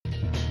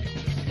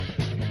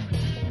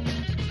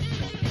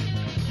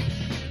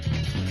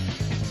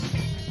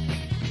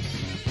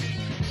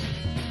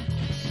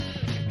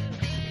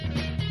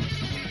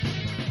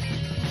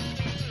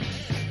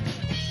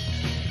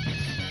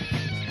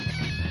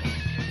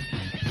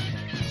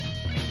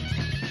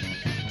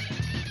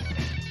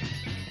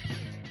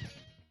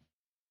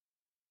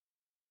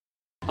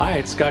Hi,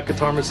 it's Scott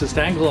Guitarmist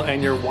Angle,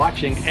 and you're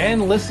watching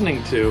and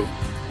listening to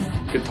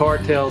Guitar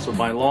Tales with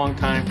my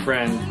longtime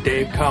friend,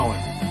 Dave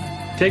Cohen.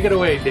 Take it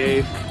away,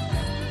 Dave.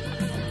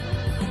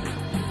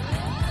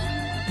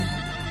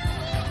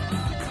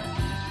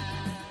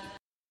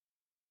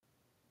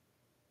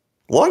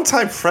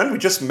 Longtime friend, we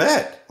just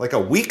met like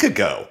a week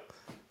ago.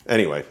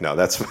 Anyway, no,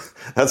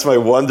 that's my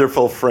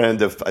wonderful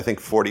friend of, I think,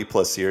 40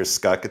 plus years,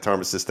 Scott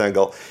Guitarmist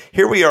Angle.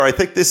 Here we are. I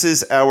think this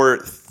is our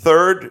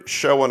third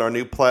show on our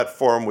new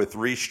platform with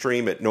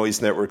Restream at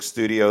Noise Network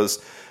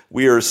Studios.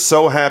 We are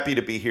so happy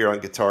to be here on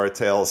Guitar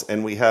Tales,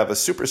 and we have a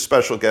super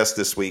special guest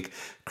this week,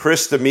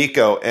 Chris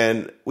D'Amico,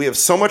 and we have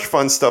so much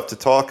fun stuff to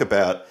talk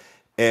about.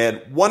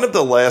 And one of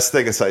the last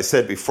things I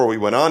said before we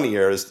went on the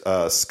air is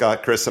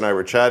Scott, Chris, and I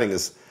were chatting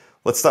is,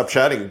 let's stop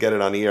chatting and get it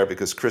on the air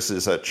because Chris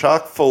is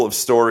chock full of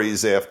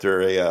stories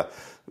after a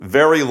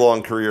very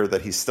long career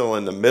that he's still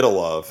in the middle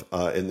of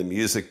in the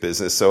music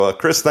business. So,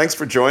 Chris, thanks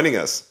for joining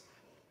us.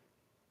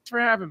 Thanks for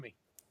having me.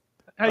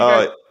 How you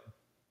guys?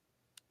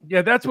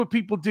 Yeah, that's what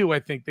people do,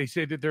 I think. They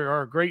say that there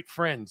are great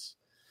friends.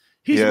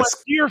 He's my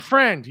dear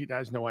friend. He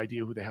has no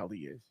idea who the hell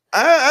he is.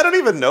 I don't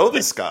even know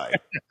this guy.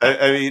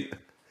 I mean,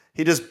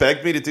 he just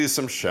begged me to do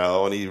some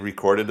show, and he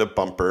recorded a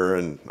bumper,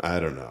 and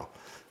I don't know.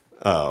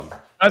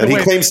 And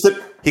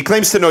he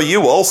claims to know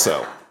you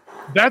also.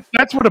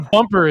 That's what a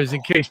bumper is,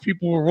 in case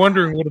people were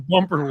wondering what a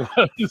bumper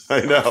was.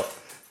 I know.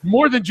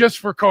 More than just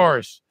for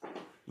cars.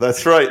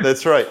 That's right.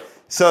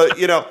 So,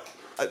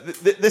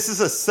 this is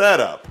a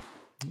setup,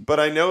 but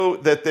I know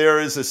that there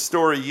is a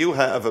story you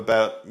have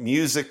about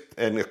music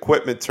and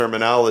equipment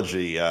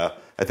terminology, I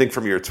think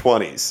from your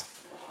 20s.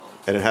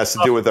 And it has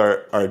to do with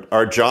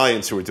our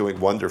giants who are doing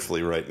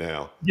wonderfully right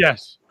now.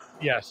 Yes.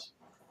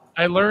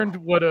 I learned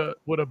what a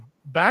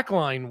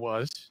backline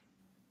was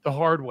the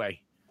hard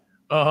way.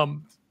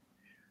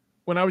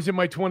 When I was in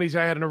my 20s,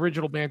 I had an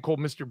original band called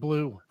Mr.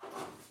 Blue,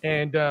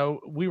 and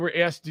we were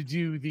asked to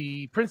do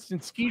the Princeton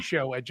ski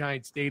show at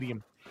Giant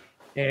Stadium,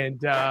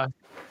 and I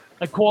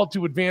called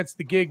to advance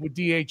the gig with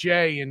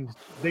DHA, and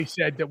they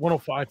said that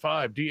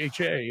 105.5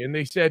 DHA, and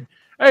they said,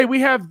 hey, we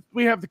have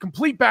the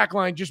complete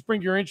backline, just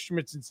bring your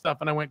instruments and stuff.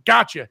 And I went,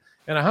 gotcha.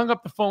 And I hung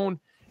up the phone,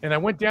 and I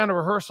went down to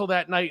rehearsal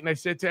that night, and I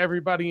said to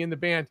everybody in the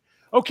band,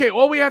 okay,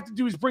 all we have to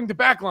do is bring the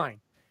back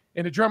line.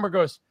 And the drummer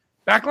goes,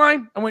 back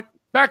line? I went,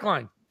 back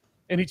line.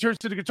 And he turns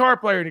to the guitar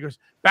player and he goes,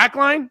 back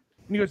line?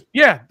 And he goes,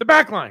 yeah, the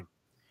back line.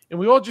 And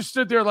we all just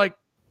stood there like,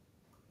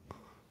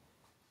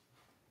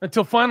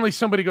 until finally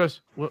somebody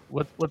goes,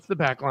 what's the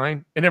back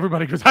line? And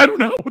everybody goes, I don't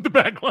know what the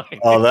back line is.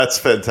 Oh, that's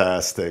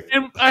fantastic.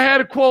 And I had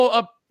to call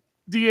up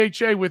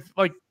DHA with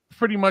like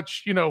pretty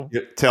much, your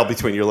tail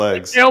between your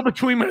legs. Tail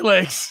between my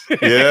legs.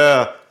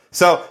 Yeah.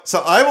 So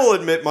I will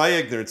admit my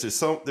ignorance.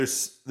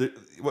 There's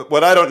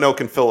what I don't know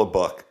can fill a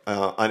book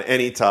on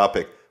any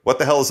topic. What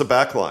the hell is a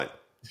backline?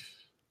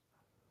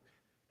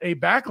 A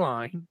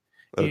backline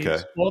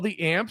is all the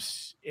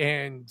amps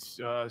and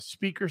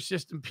speaker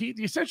system.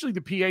 Essentially,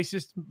 the PA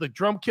system. The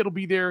drum kit will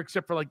be there,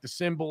 except for like the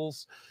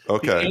cymbals.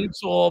 Okay. The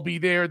amps will all be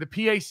there. The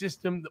PA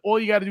system. All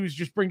you got to do is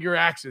just bring your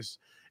Axis,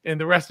 and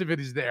the rest of it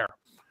is there.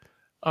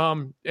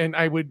 And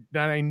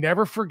I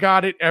never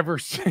forgot it ever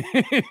since.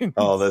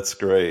 Oh, that's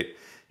great.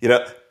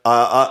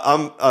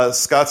 I'm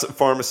Scott's a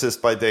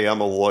pharmacist by day.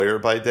 I'm a lawyer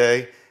by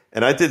day.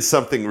 And I did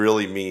something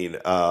really mean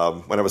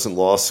when I was in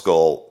law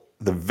school.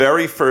 The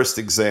very first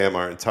exam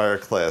our entire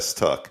class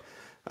took,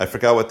 I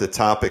forgot what the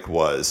topic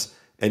was,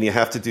 and you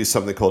have to do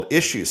something called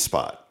issue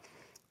spot.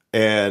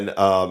 And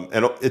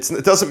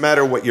it doesn't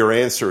matter what your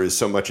answer is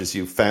so much as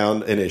you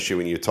found an issue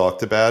and you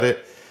talked about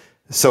it.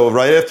 So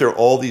right after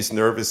all these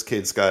nervous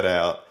kids got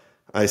out,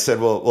 I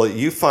said, well,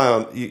 you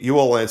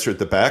all answered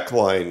the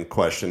backline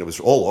question. It was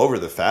all over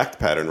the fact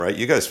pattern, right?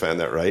 You guys found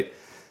that, right?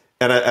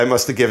 And I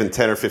must have given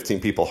 10 or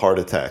 15 people heart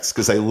attacks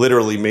because I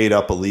literally made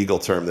up a legal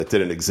term that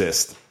didn't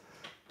exist.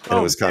 And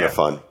it was kind of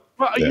fun.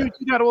 Well, you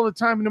do that all the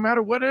time, no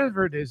matter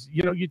whatever it is.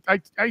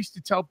 I used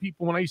to tell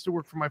people when I used to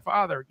work for my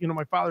father,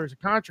 my father is a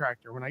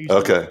contractor. When I used to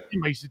work for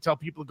him, I used to tell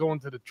people to go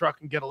into the truck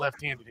and get a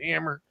left-handed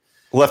hammer.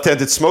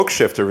 Left-handed smoke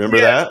shifter,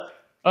 remember that?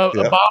 A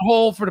bot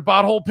hole for the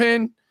bot hole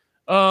pin.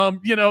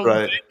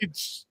 Right.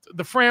 It's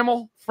the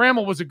Framel.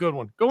 Framel was a good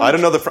one. I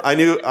don't know. I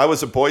knew I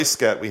was a Boy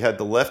Scout. We had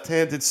the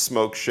left-handed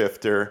smoke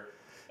shifter,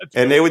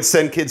 and they would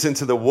send kids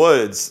into the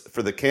woods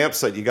for the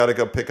campsite. You got to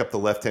go pick up the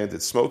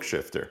left-handed smoke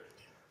shifter.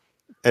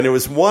 And there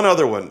was one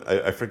other one.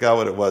 I forgot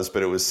what it was,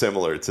 but it was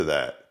similar to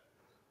that.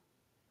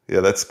 Yeah,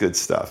 that's good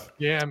stuff.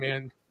 Yeah,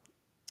 man.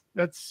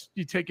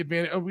 You take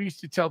advantage. We used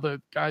to tell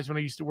the guys when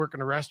I used to work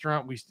in a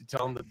restaurant, we used to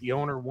tell them that the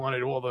owner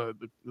wanted all the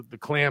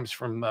clams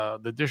from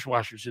the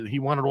dishwasher. So he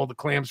wanted all the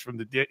clams from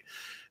the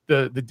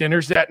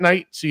dinners that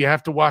night. So you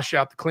have to wash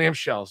out the clam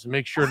shells and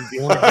make sure that the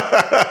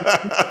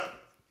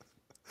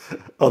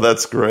owner. Oh,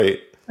 that's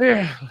great.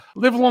 Yeah,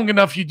 live long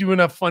enough, you do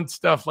enough fun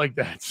stuff like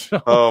that.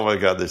 So. Oh my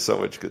God, there's so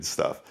much good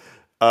stuff.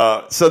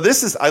 So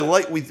this is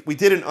we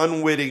did an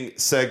unwitting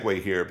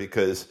segue here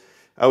because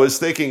I was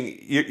thinking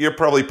you're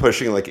probably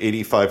pushing like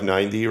 85,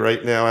 90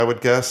 right now, I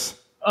would guess.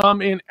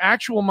 In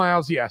actual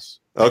miles, yes.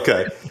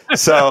 Okay.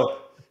 So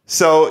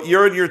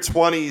you're in your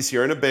 20s,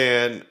 you're in a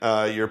band,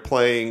 you're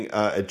playing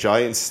at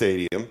Giant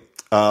Stadium.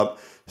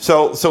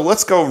 So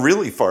let's go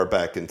really far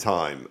back in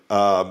time.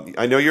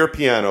 I know you're a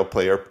piano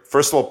player.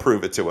 First of all,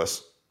 prove it to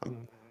us.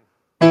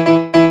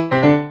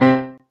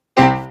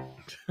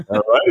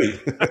 All righty.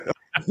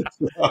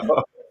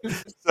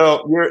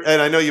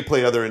 And I know you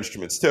play other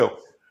instruments too.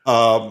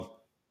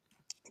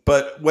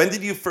 But when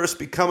did you first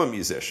become a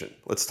musician?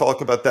 Let's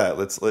talk about that.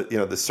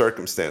 The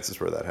circumstances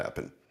where that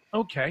happened.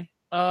 Okay.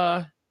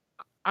 I'm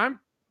an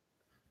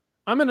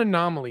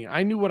anomaly.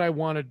 I knew what I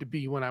wanted to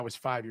be when I was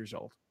 5 years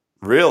old.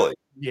 Really?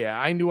 Yeah,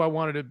 I knew I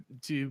wanted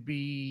to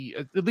be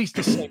at least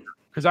a singer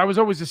because I was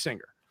always a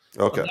singer.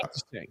 Okay. I loved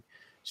to sing.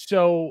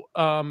 So,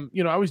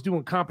 I was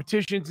doing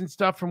competitions and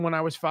stuff from when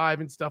I was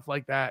 5 and stuff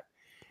like that.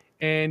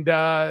 And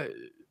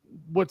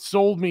what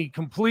sold me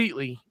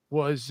completely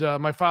was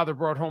my father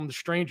brought home The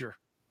Stranger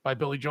by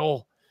Billy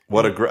Joel.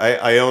 What a great!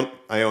 I own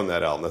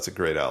that album. That's a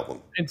great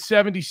album. In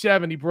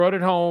 '77, he brought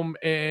it home,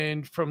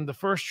 and from the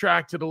first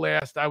track to the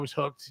last, I was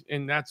hooked.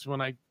 And that's when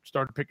I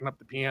started picking up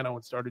the piano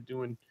and started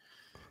doing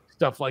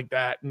stuff like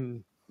that.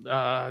 And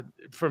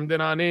from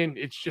then on in,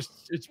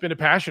 it's been a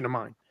passion of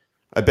mine.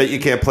 I bet you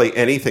can't play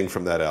anything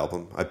from that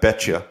album. I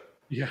bet you.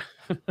 Yeah.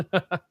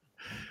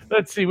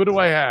 Let's see. What do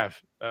I have?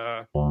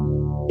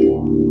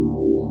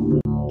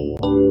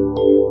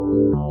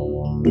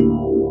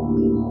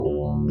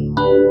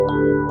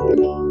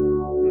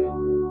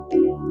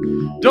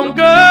 Don't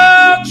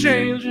go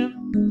changing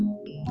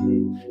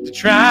to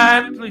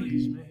try to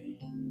please me.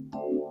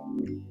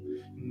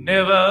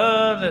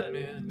 Never let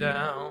me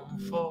down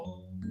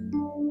fall.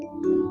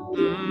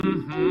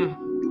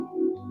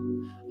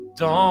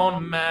 Don't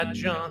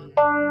imagine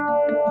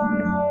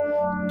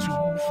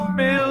too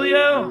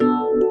familiar.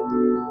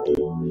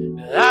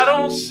 I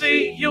don't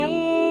see you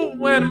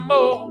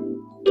anymore.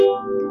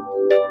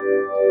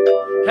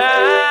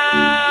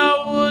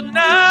 I would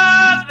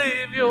not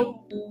leave you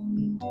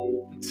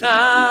in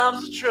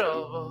times of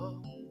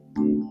trouble.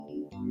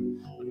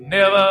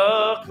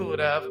 Never could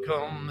have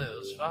come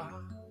this far.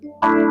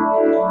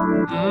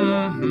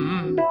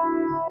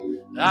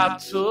 I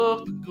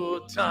took the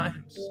good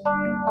times.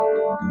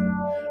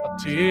 I'll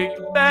take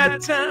the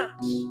bad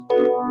times.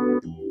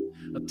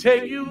 I'll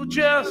take you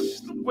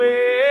just the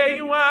way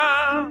you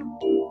are.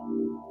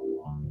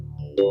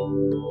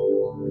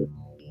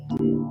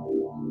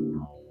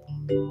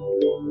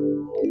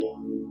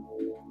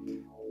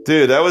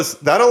 Dude,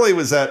 not only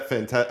was that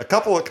fantastic. A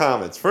couple of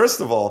comments.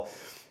 First of all,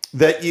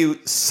 that you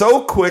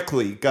so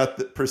quickly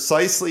got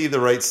precisely the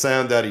right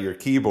sound out of your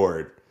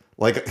keyboard.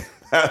 Like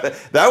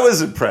that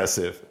was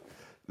impressive.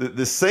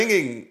 The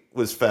singing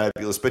was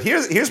fabulous. But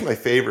here's my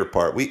favorite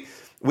part. We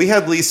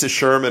had Lisa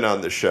Sherman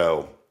on the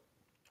show.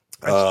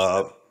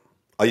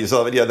 You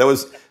saw it. Yeah, that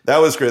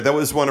was great. That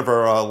was one of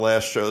our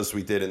last shows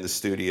we did in the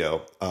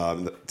studio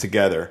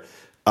together.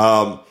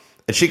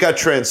 And she got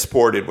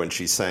transported when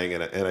she sang,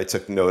 and I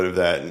took note of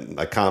that, and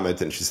I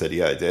commented, and she said,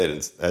 "Yeah, I did,"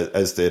 and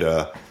as did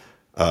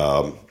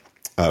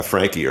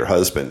Frankie, her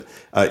husband.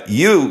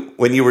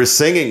 When you were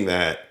singing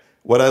that,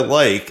 what I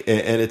like,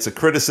 and it's a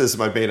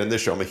criticism I've made on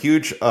this show, I'm a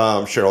huge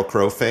Sheryl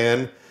Crow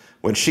fan.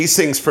 When she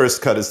sings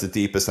First Cut is the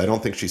Deepest, I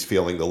don't think she's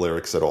feeling the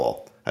lyrics at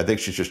all. I think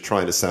she's just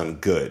trying to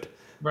sound good,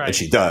 right. And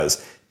she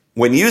does.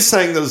 When you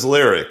sang those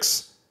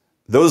lyrics,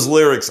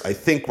 I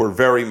think were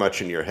very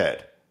much in your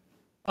head.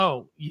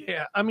 Oh,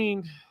 yeah. I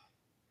mean,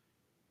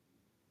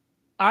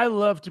 I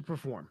love to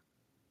perform.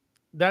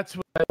 That's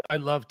what I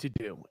love to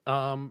do.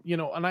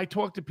 And I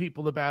talk to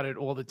people about it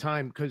all the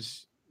time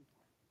because,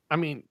 I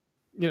mean,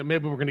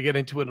 maybe we're going to get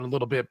into it in a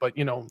little bit, but,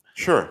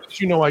 sure.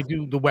 I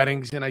do the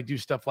weddings and I do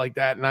stuff like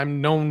that. And I'm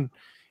known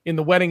in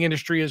the wedding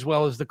industry as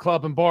well as the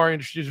club and bar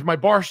industry. There's my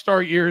bar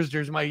star years.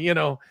 There's my,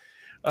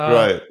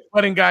 right.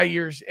 wedding guy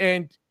years.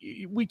 And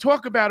we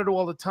talk about it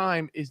all the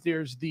time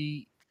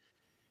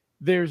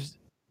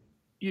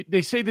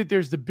they say that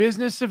there's the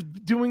business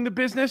of doing the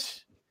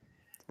business.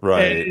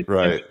 Right,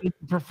 right. And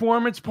the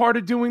performance part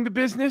of doing the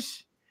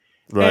business.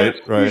 Right,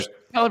 right.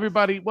 Tell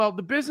everybody, well,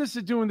 the business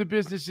of doing the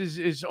business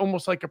is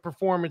almost like a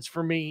performance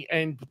for me.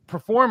 And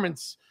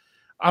performance,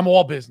 I'm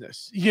all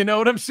business. You know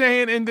what I'm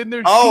saying? And then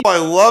there's I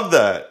love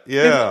that.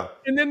 Yeah.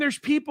 And then there's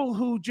people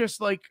who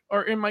just like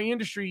are in my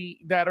industry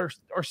that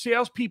are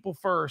salespeople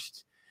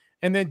first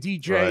and then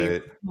DJ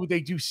right. who they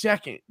do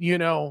second,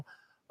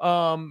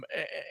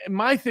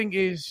 my thing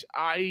is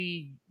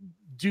I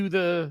do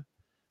the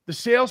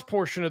sales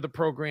portion of the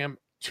program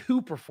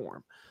to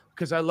perform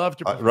because I love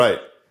to perform. Right.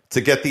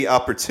 To get the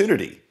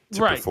opportunity to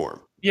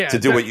perform. Yeah. To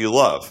do what you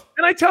love.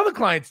 And I tell the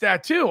clients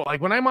that too.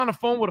 Like when I'm on a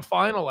phone with a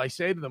final, I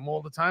say to them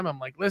all the time, I'm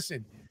like,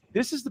 listen,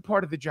 this is the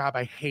part of the job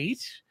I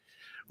hate.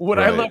 What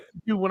I love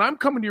to do when I'm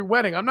coming to your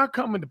wedding, I'm not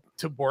coming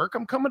to work.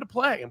 I'm coming to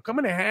play. I'm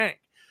coming to hang.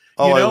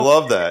 Oh, I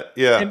love that.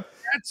 Yeah. And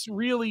that's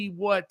really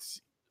what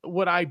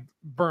I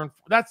burn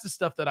for. That's the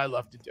stuff that I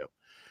love to do.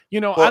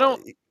 I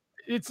don't.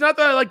 It's not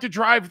that I like to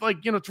drive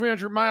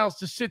 300 miles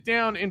to sit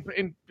down and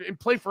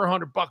play for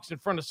 $100 in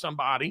front of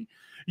somebody.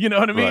 You know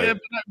what I mean? Right.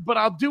 But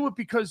I'll do it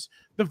because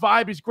the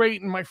vibe is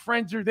great and my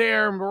friends are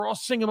there and we're all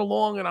singing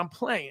along and I'm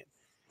playing.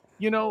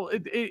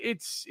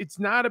 It's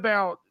not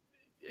about,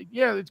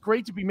 it's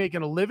great to be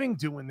making a living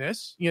doing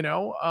this,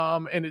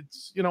 and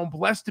it's, I'm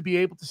blessed to be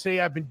able to say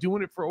I've been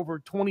doing it for over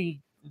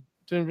 20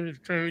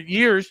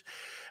 years.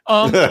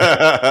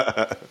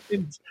 But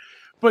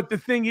the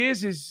thing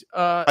is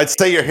I'd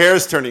say your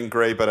hair's turning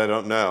gray, but I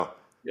don't know.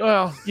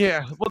 Well,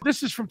 yeah. Well,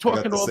 this is from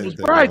talking to all those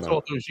brides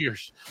all those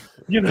years,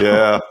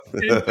 Yeah.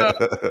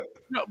 And,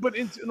 no, but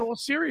in all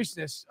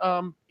seriousness,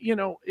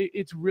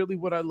 it's really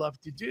what I love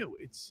to do.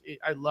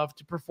 I love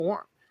to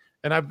perform,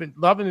 and I've been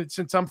loving it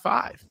since I'm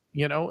 5.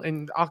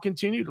 And I'll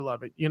continue to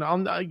love it.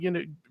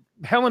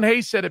 Helen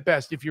Hayes said it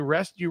best: "If you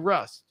rest, you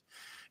rust."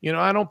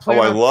 I don't play.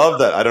 Oh, I love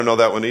that. I don't know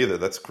that one either.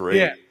 That's great.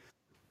 Yeah.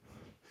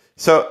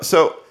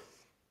 So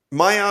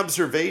my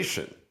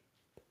observation.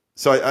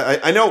 So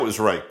I know it was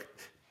right.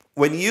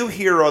 When you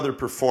hear other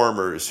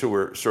performers who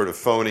are sort of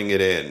phoning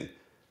it in,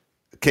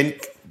 can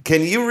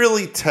you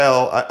really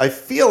tell? I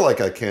feel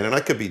like I can, and I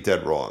could be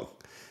dead wrong.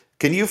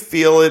 Can you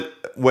feel it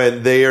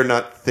when they are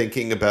not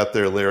thinking about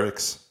their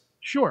lyrics?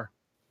 Sure.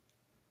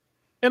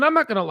 And I'm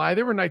not going to lie.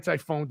 There were nights I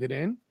phoned it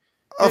in.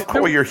 Of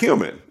course, you're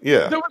human.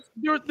 Yeah.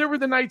 There were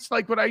the nights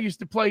like when I used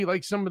to play,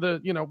 like some of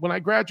the, when I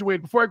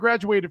graduated, before I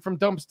graduated from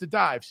Dumps to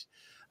Dives,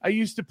 I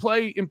used to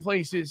play in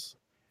places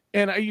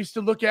and I used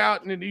to look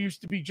out and it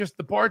used to be just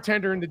the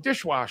bartender and the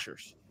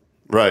dishwashers.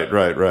 Right.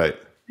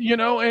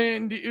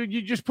 And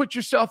you just put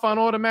yourself on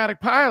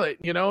automatic pilot,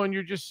 and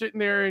you're just sitting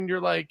there and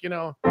you're like,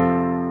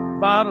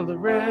 bottle of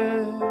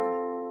red,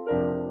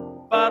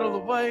 bottle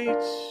of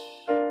white.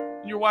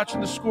 You're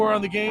watching the score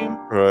on the game.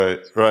 Right.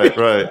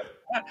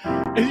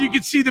 And you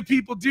can see the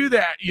people do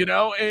that,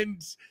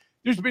 and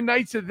there's been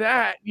nights of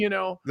that,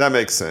 That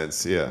makes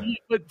sense. Yeah.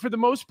 But for the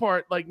most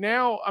part, like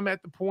now I'm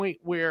at the point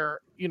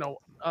where,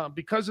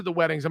 because of the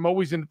weddings, I'm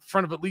always in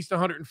front of at least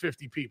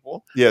 150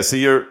 people. Yeah. So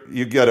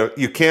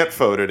you can't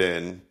phone it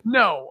in.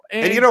 No.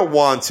 And you don't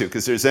want to,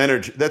 because there's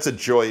energy. That's a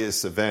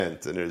joyous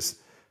event and there's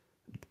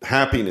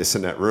happiness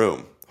in that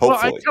room.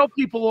 Hopefully. Well, I tell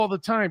people all the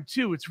time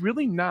too, it's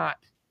really not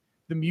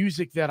the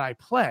music that I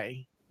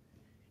play.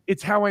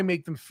 It's how I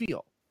make them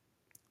feel.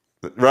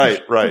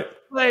 Right.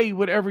 Play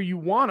whatever you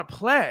want to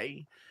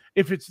play.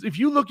 If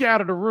you look out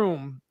at a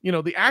room,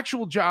 the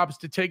actual job is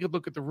to take a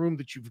look at the room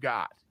that you've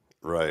got.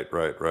 Right.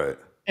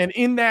 And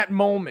in that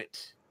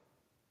moment,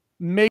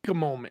 make a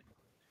moment.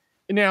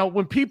 Now,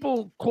 when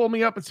people call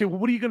me up and say, well,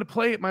 what are you going to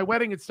play at my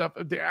wedding and stuff?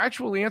 The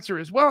actual answer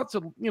is, well, it's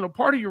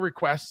part of your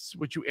requests,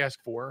 which you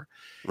ask for.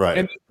 Right.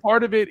 And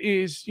part of it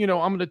is, I'm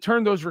going to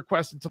turn those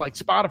requests into like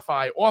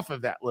Spotify off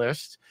of that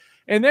list.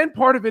 And then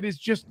part of it is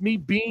just me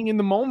being in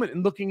the moment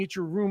and looking at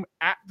your room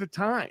at the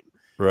time.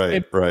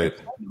 Right.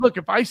 Look,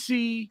 if I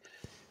see,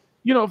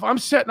 if I'm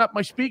setting up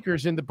my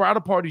speakers and the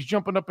bridal party's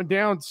jumping up and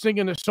down,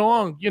 singing a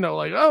song,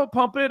 like, oh,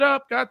 pump it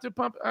up, got to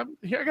pump. I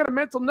got a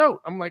mental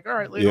note. I'm like, all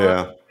right, later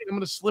on, I'm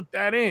going to slip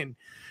that in.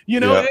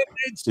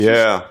 It's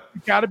just,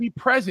 you got to be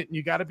present. And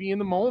you got to be in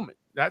the moment.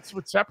 That's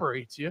what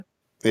separates you.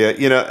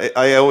 Yeah.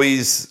 I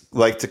always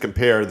like to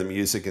compare the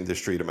music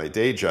industry to my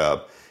day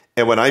job.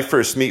 And when I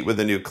first meet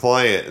with a new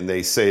client and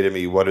they say to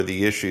me, what are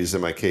the issues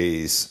in my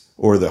case?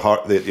 Or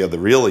the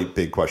really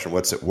big question,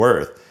 what's it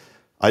worth?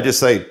 I just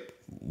say,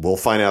 we'll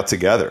find out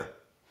together,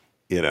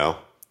 when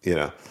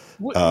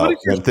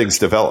things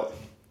develop.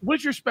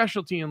 What's your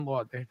specialty in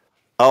law, Dave?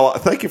 Oh,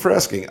 thank you for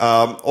asking.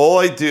 All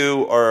I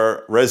do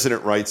are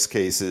resident rights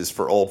cases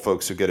for old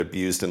folks who get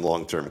abused in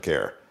long-term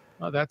care.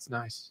 Oh, that's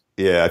nice.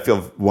 Yeah, I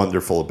feel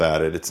wonderful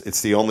about it.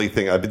 It's the only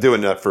thing. I've been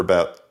doing that for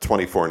about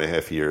 24 and a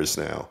half years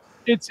now.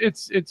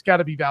 It's got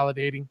to be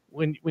validating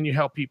when you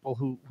help people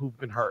who've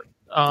been hurt.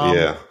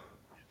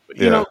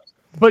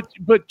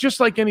 But just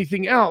like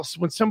anything else,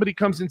 when somebody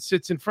comes and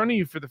sits in front of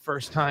you for the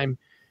first time,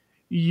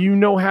 you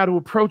know how to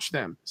approach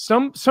them.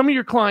 Some of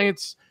your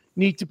clients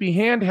need to be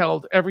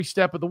handheld every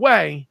step of the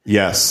way.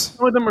 Yes.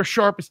 Some of them are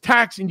sharp as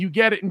tacks and you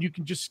get it and you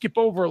can just skip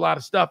over a lot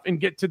of stuff and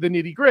get to the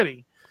nitty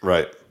gritty.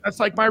 Right. That's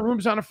like my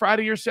rooms on a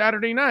Friday or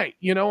Saturday night.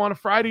 On a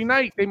Friday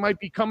night, they might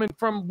be coming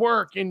from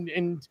work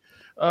and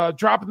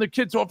dropping the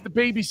kids off the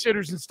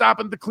babysitters and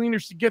stopping the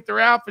cleaners to get their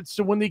outfits.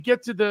 So when they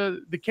get to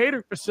the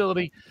catering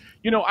facility,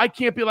 I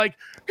can't be like,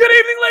 good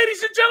evening,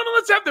 ladies and gentlemen,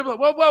 let's have them. Like,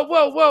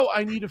 whoa.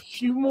 I need a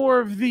few more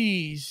of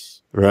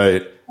these.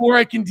 Right. Or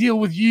I can deal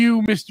with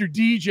you, Mr.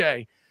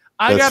 DJ.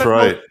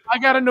 I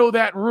gotta know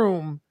that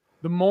room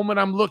the moment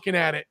I'm looking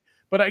at it.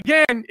 But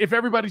again, if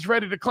everybody's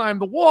ready to climb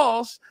the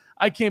walls,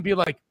 I can't be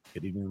like,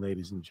 good evening,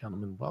 ladies and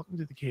gentlemen. Welcome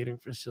to the catering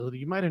facility.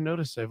 You might have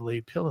noticed I've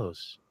laid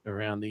pillows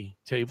around the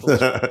tables.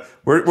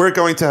 We're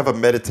going to have a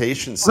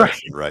meditation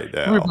session right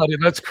now. Everybody,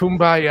 let's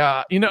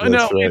kumbaya.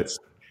 Right.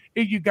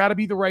 You got to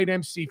be the right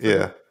MC.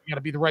 You got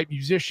to be the right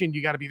musician.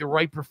 You got to be the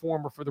right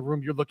performer for the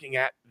room you're looking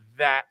at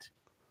that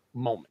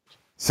moment.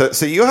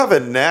 So you have a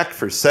knack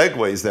for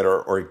segues that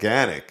are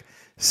organic.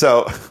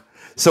 So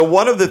So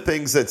one of the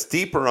things that's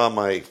deeper on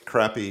my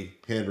crappy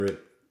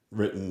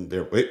handwritten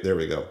there. Wait, there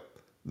we go.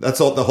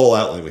 That's all the whole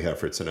outline we have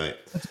for tonight.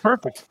 That's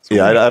perfect.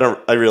 Yeah, I don't.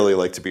 I really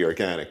like to be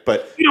organic,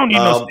 but You don't need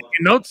no sticky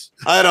notes.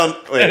 I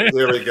don't. Wait,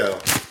 there we go.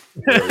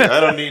 I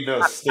don't need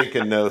no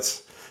stinking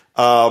notes.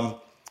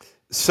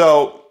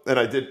 So, and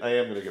I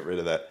am going to get rid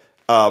of that.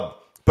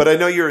 But I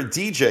know you're a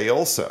DJ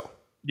also.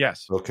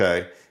 Yes.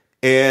 Okay.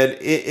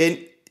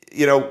 And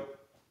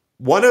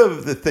one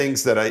of the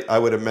things that I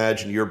would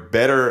imagine you're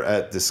better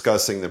at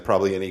discussing than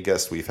probably any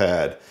guest we've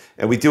had,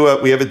 and we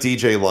have a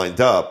DJ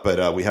lined up,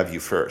 but we have you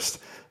first.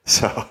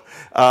 So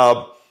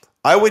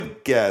I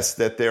would guess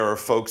that there are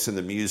folks in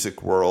the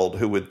music world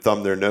who would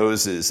thumb their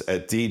noses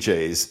at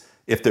DJs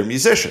if they're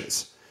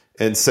musicians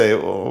and say,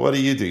 well, what do?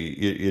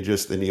 You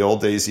just, in the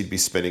old days, you'd be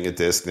spinning a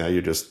disc. Now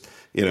you're just,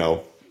 an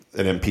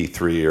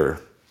MP3 or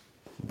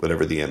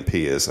whatever the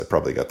MP is. I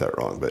probably got that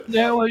wrong, but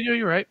yeah, well,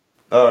 you're right.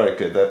 All right,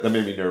 good. That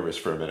made me nervous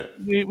for a minute.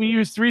 We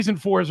use 3s and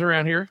 4s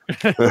around here.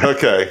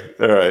 Okay,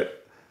 all right.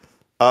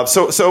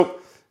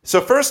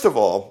 So first of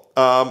all,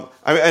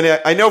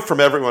 I know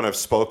from everyone I've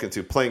spoken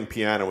to, playing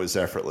piano is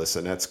effortless,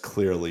 and that's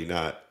clearly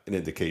not an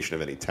indication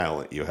of any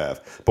talent you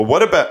have. But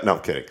what about? No,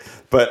 I'm kidding.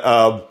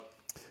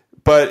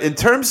 But in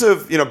terms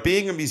of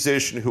being a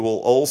musician who will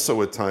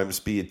also at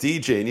times be a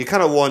DJ, and you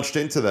kind of launched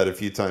into that a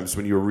few times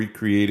when you were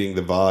recreating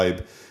the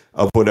vibe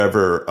of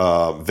whatever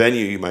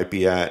venue you might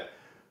be at.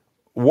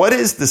 What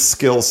is the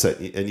skill set?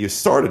 And you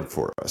started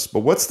for us, but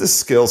what's the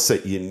skill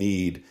set you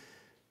need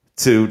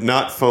to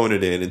not phone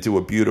it in and do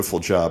a beautiful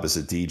job as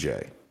a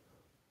DJ?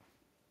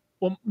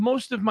 Well,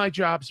 most of my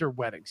jobs are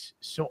weddings.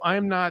 So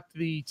I'm not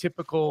the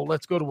typical,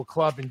 let's go to a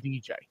club and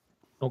DJ.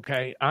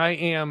 Okay. I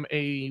am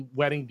a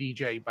wedding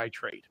DJ by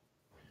trade.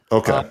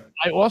 Okay.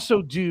 I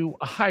also do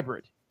a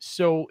hybrid.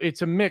 So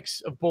it's a mix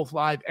of both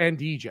live and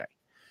DJ.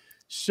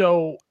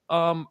 So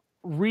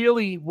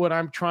really what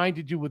I'm trying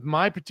to do with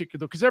my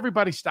particular, because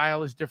everybody's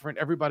style is different.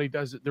 Everybody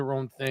does it their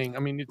own thing. I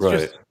mean, it's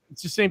right.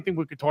 It's the same thing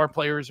with guitar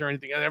players or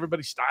anything.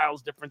 Everybody's style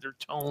is different. Their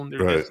tone, their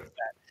right. this and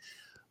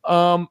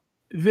that.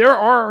 There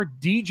are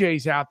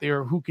DJs out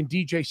there who can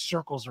DJ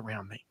circles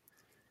around me.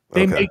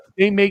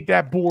 They make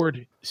that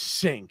board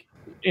sing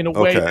in a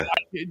way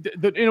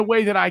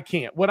that I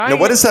can't. What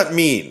does that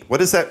mean? What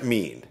does that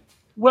mean?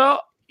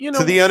 Well,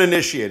 to the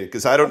uninitiated,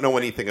 because I don't know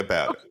anything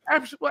about it.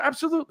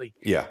 Absolutely.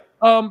 Yeah.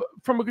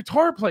 From a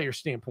guitar player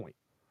standpoint,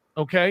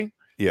 okay?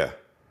 Yeah.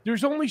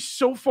 There's only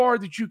so far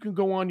that you can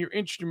go on your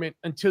instrument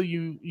until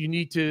you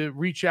need to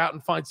reach out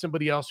and find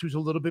somebody else who's a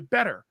little bit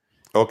better.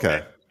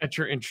 Okay. At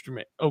your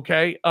instrument,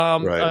 okay?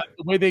 Right.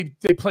 The way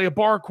they play a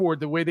bar chord,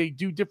 the way they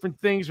do different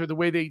things, or the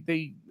way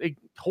they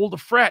hold a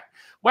fret.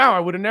 Wow, I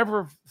would have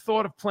never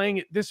thought of playing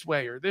it this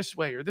way or this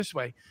way or this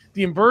way.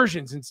 The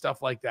inversions and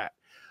stuff like that.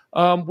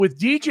 With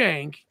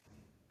DJing,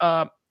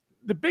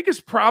 the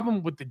biggest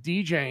problem with the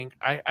DJing,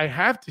 I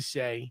have to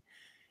say,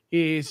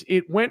 is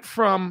it went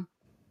from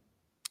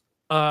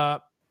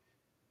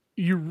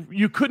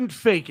you couldn't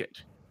fake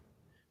it.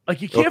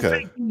 Like you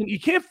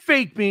can't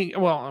fake being.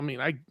 Well, I mean,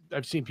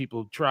 I've seen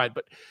people who tried,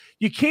 but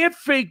you can't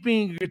fake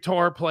being a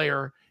guitar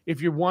player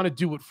if you want to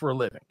do it for a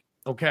living.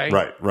 Okay.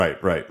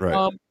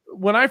 Right.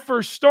 When I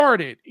first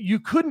started, you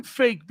couldn't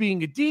fake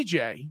being a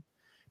DJ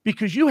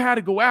because you had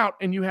to go out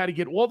and you had to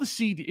get all the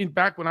CD.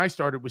 Back when I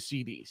started with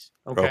CDs.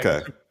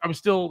 Okay. I was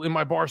still in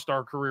my bar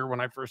star career when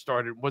I first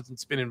started. Wasn't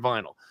spinning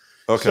vinyl.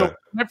 Okay. So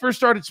when I first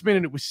started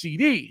spinning it with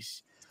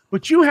CDs.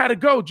 But you had to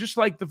go just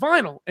like the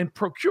vinyl and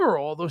procure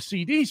all those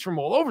CDs from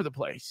all over the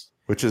place.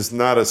 Which is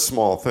not a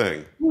small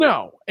thing.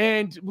 No.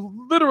 And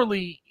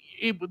literally,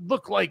 it would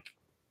look like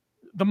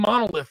the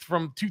monolith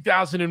from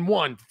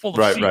 2001 full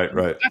of CDs.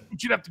 Right. That's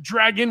what you'd have to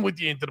drag in with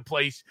you into the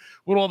place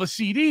with all the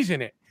CDs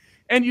in it.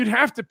 And you'd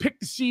have to pick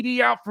the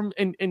CD out from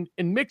and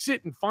mix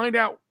it and find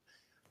out.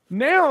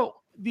 Now,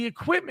 the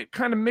equipment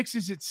kind of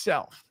mixes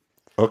itself.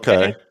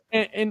 Okay.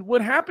 And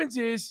what happens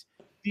is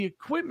the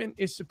equipment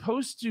is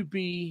supposed to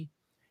be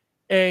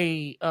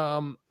a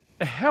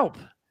help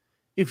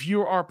if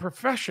you are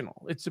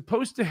professional. It's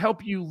supposed to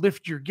help you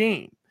lift your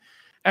game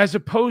as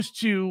opposed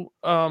to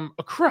a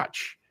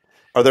crutch.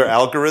 Are there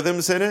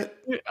algorithms in it?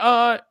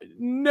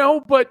 No,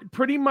 but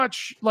pretty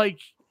much like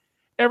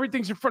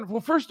everything's in front of.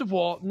 Well, first of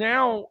all,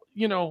 now,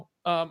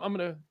 I'm going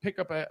to pick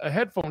up a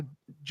headphone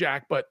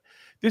jack, but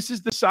this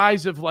is the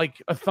size of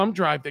like a thumb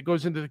drive that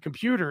goes into the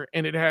computer,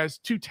 and it has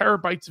 2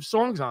 terabytes of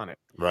songs on it.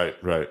 Right.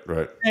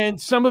 And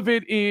some of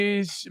it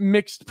is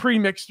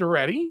pre-mixed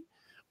already.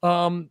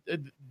 Like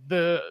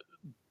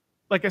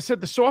I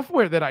said, the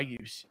software that I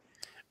use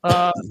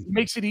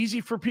makes it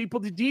easy for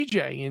people to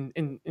DJ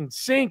and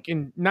sync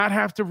and not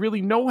have to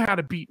really know how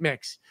to beat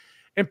mix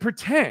and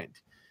pretend.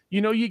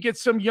 You get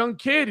some young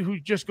kid who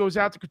just goes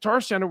out to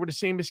Guitar Center with a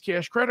Famous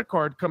Cash credit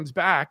card, comes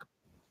back.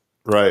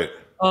 Right.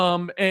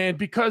 And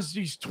because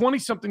he's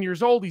 20-something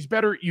years old, he's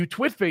better at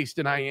twit-faced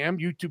than I am,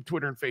 YouTube,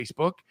 Twitter, and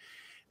Facebook.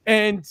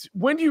 And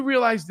when do you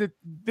realize that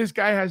this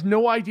guy has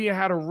no idea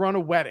how to run a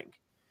wedding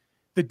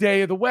the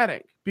day of the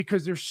wedding?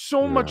 Because there's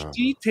so much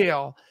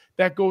detail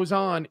that goes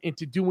on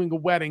into doing a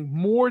wedding,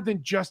 more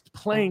than just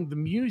playing the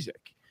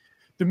music.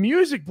 The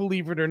music,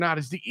 believe it or not,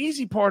 is the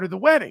easy part of the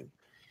wedding.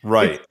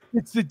 Right.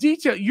 It's the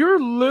detail. You're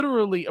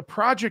literally a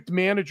project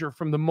manager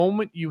from the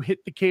moment you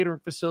hit the catering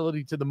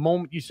facility to the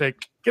moment you say,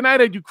 "Good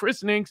night, I do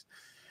christenings."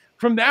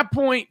 From that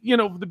point,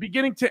 the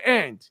beginning to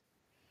end,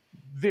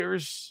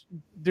 there's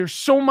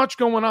so much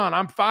going on.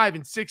 I'm 5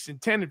 and 6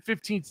 and 10 and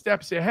 15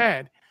 steps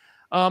ahead.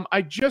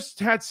 I just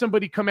had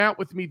somebody come out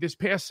with me this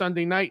past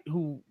Sunday night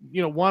who,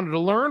 wanted to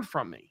learn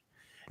from me.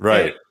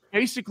 Right. And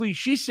basically,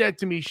 she said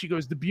to me, she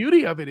goes, the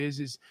beauty of it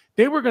is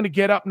they were going to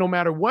get up no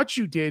matter what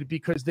you did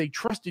because they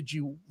trusted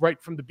you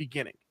right from the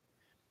beginning.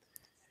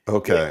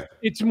 Okay.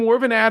 It's more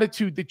of an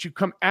attitude that you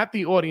come at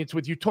the audience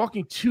with. You're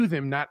talking to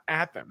them, not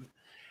at them.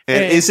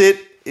 And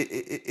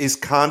is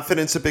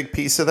confidence a big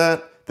piece of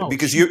that?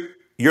 Because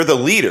you're the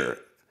leader.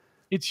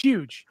 It's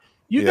huge.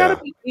 You got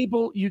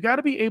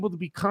to be able to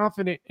be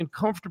confident and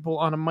comfortable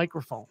on a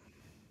microphone.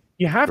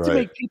 You have to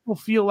make people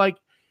feel like,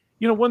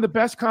 one of the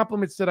best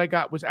compliments that I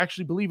got was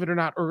actually, believe it or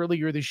not,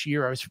 earlier this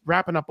year. I was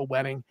wrapping up a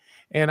wedding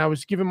and I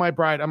was giving my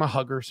bride, I'm a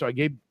hugger, so I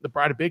gave the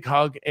bride a big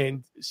hug,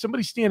 and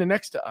somebody standing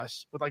next to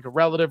us with like a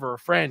relative or a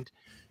friend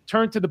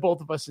turned to the both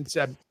of us and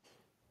said,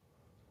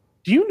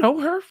 "Do you know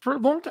her for a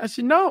long time?" I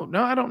said, No,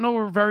 I don't know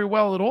her very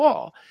well at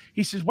all.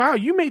 He says, "Wow,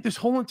 you made this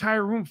whole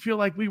entire room feel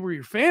like we were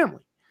your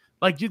family.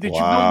 Like that you've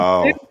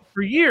known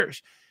for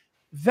years."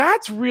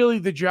 That's really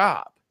the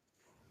job.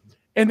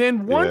 And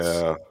then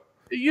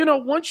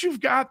once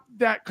you've got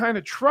that kind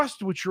of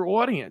trust with your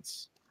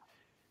audience,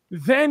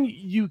 then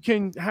you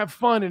can have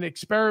fun and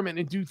experiment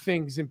and do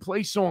things and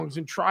play songs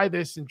and try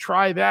this and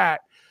try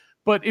that.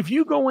 But if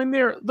you go in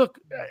there, look,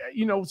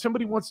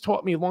 somebody once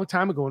taught me a long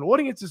time ago, an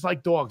audience is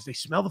like dogs. They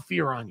smell the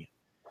fear on you.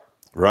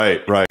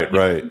 Right.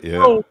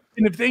 Yeah.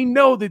 And if they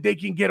know that they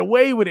can get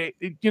away with it,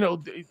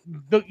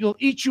 they'll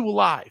eat you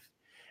alive.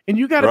 And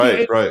you got to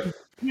be,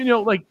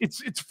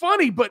 it's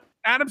funny, but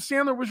Adam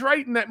Sandler was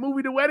right in that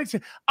movie, The Wedding.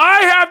 Said, "I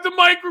have the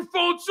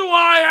microphone, so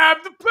I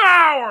have the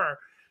power."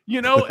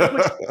 You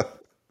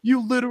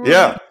literally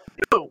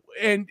do.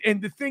 And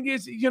the thing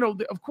is,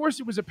 of course,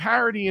 it was a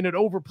parody and it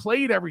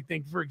overplayed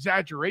everything for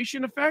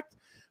exaggeration effect,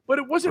 but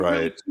it wasn't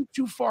really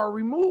too far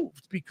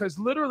removed, because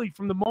literally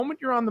from the moment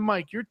you're on the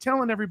mic, you're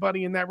telling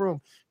everybody in that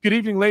room, "Good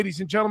evening, ladies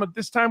and gentlemen. At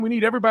this time, we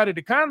need everybody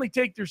to kindly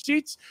take their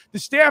seats. The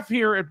staff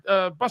here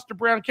at Buster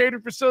Brown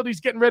Catering Facility is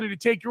getting ready to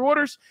take your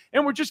orders,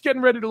 and we're just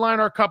getting ready to line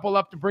our couple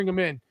up to bring them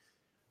in.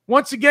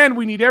 Once again,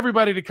 we need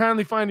everybody to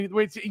kindly find the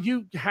way."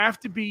 You have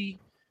to be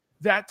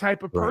that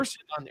type of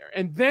person on there.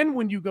 And then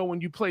when you go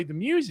and you play the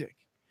music,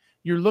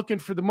 you're looking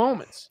for the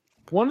moments.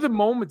 One of the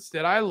moments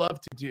that I love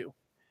to do,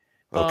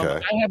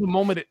 I have a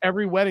moment at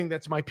every wedding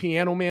that's my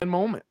Piano Man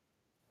moment.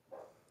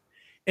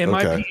 And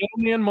my Piano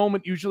Man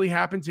moment usually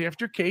happens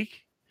after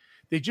cake.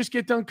 They just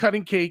get done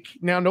cutting cake.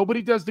 Now,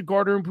 nobody does the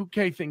garter and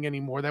bouquet thing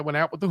anymore. That went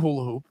out with the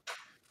hula hoop.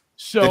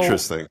 So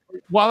interesting.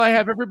 While I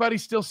have everybody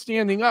still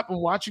standing up and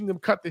watching them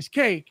cut this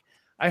cake,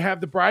 I have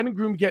the bride and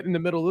groom get in the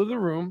middle of the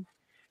room,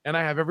 and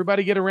I have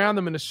everybody get around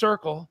them in a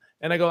circle.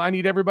 And I go, "I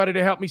need everybody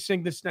to help me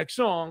sing this next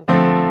song."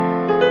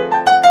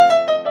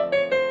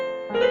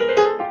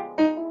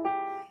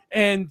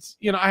 And,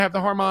 I have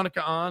the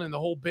harmonica on and the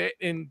whole bit,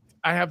 and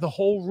I have the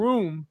whole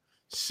room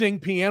sing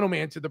Piano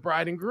Man to the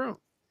bride and groom.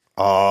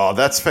 Oh,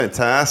 that's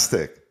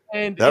fantastic.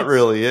 And that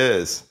really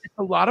is. It's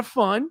a lot of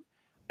fun,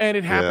 and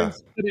it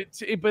happens,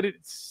 but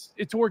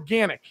it's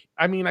organic.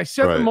 I mean, I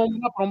set the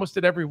moment up almost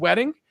at every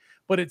wedding,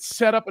 but it's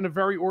set up in a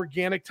very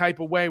organic type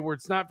of way where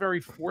it's not very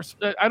forced.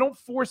 I don't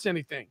force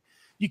anything.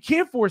 You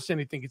can't force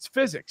anything. It's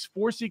physics.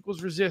 Force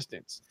equals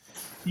resistance.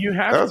 You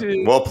have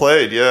to. Well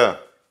played. Yeah.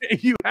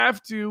 You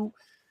have to,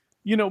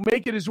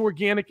 make it as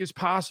organic as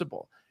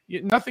possible.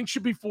 Nothing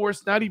should be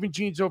forced, not even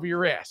jeans over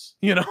your ass,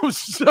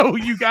 so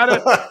you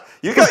gotta.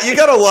 you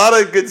got a lot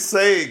of good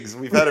sayings.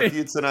 We've had a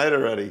few tonight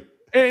already.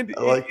 And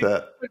I like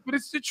that. But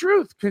it's the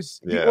truth, because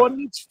the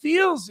audience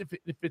feels if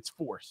it's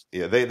forced.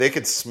 Yeah, they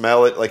could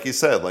smell it, like you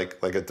said,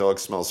 like a dog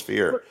smells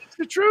fear. But it's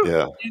the truth.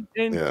 Yeah.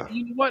 And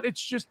you know what?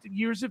 It's just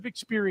years of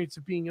experience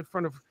of being in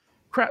front of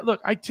crowd.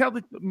 Look, I tell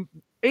that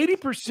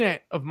 80%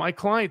 of my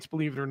clients,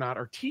 believe it or not,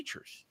 are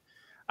teachers.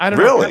 I don't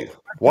know. Really?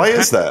 Why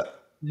is that?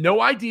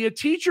 No idea.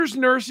 Teachers,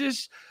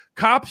 nurses,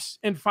 cops,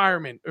 and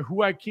firemen are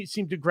who I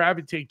seem to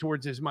gravitate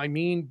towards as my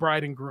main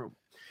bride and groom.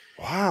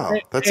 Wow,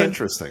 that's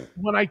interesting.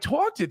 When I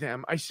talk to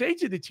them, I say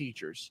to the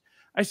teachers,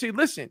 I say,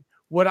 "Listen,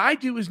 what I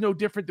do is no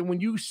different than when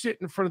you sit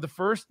in front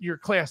of your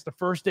class the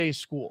first day of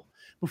school.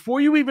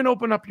 Before you even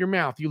open up your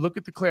mouth, you look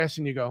at the class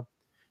and you go,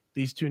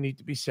 these two need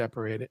to be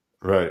separated.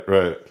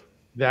 Right.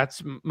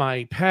 That's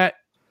my pet.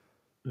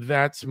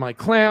 That's my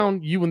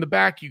clown. You in the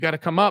back, you got to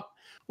come up."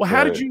 Well,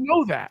 how did you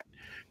know that?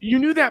 You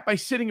knew that by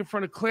sitting in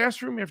front of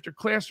classroom after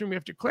classroom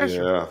after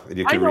classroom. Yeah, and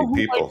you I can know read who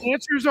people. my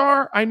dancers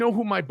are. I know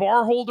who my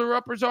bar holder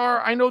uppers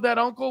are. I know that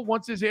uncle,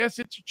 once his ass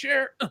hits a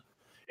chair,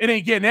 it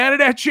ain't getting out of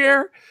that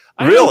chair.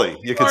 Really?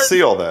 You can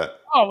see all that?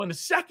 Oh, in a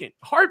second,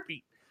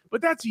 heartbeat.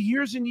 But that's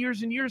years and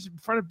years and years in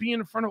front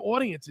of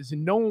audiences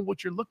and knowing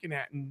what you're looking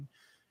at. And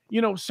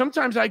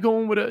sometimes I go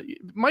in with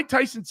Mike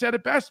Tyson said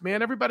it best,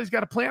 man. Everybody's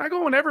got a plan. I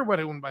go in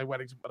everybody in my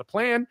weddings with a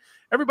plan.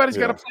 Everybody's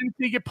got a plan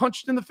until you get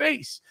punched in the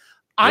face.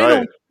 I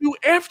don't do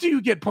after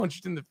you get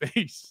punched in the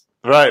face.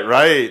 Right.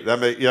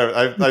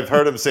 I've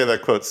heard him say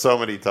that quote so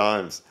many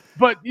times.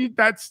 But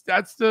that's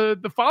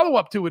the follow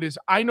up to it is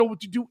I know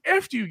what to do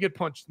after you get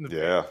punched in the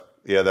face.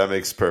 Yeah, that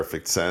makes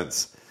perfect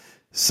sense.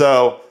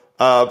 So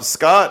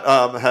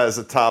Scott has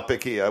a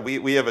topic.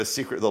 We have a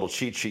secret little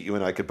cheat sheet you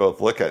and I could both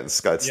look at, and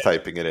Scott's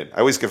typing it in. I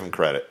always give him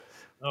credit.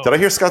 Oh. Did I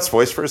hear Scott's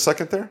voice for a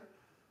secend there?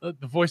 The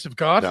voice of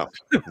God? No.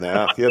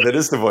 Yeah, that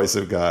is the voice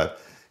of God.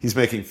 He's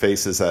making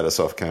faces at us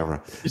off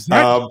camera. Is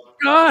that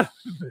God?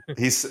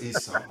 He's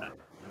somewhere.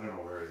 I don't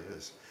know where he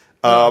is.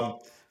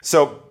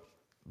 So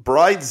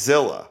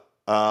Bridezilla,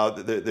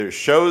 there's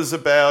shows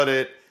about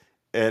it,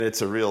 and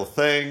it's a real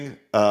thing.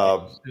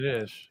 It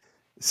is.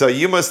 So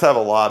you must have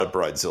a lot of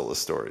Bridezilla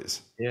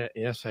stories. Yeah,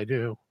 yes, I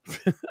do.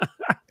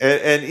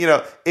 and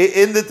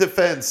in the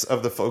defense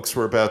of the folks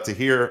we're about to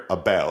hear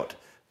about,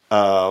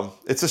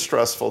 it's a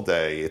stressful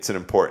day. It's an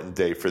important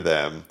day for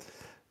them.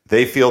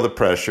 They feel the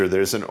pressure.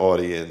 There's an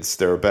audience.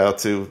 They're about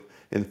to,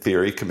 in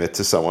theory, commit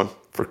to someone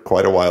for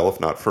quite a while, if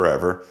not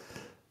forever.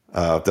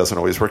 It doesn't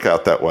always work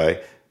out that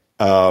way.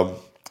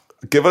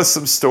 Give us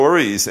some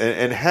stories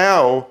and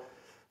how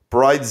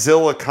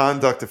Bridezilla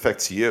conduct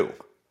affects you.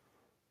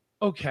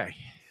 Okay.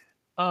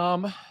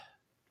 I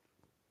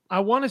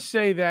want to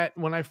say that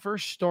when I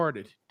first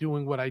started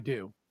doing what I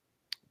do,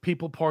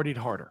 people partied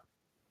harder.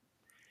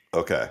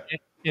 Okay.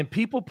 And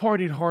people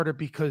partied harder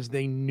because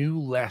they knew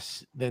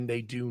less than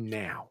they do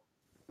now.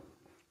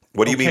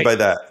 What do you mean by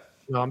that?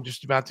 Well, I'm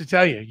just about to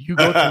tell you. You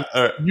go through,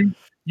 right.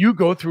 you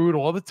go through it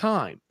all the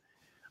time.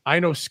 I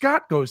know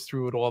Scott goes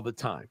through it all the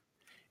time.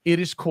 It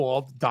is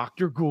called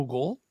Dr.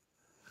 Google,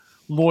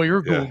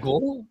 Lawyer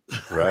Google.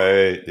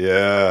 Right,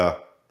 yeah.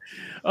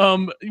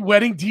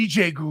 Wedding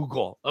DJ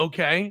Google,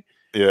 okay?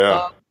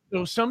 Yeah.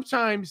 So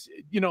sometimes,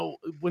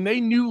 when they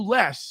knew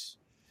less,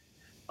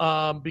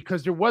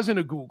 because there wasn't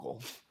a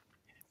Google,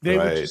 they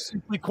would just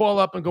simply call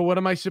up and go, what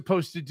am I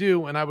supposed to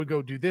do? And I would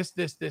go do this,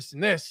 this, this,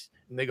 and this.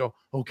 And they go,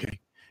 okay.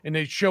 And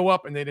they'd show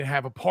up and they'd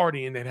have a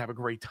party and they'd have a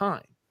great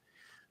time.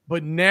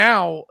 But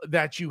now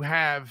that you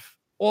have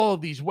all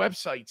of these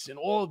websites and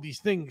all of these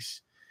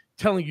things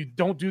telling you,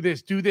 don't do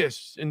this, do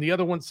this. And the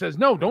other one says,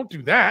 no, don't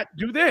do that,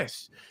 do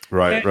this.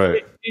 Right,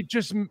 and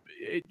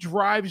it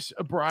drives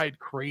a bride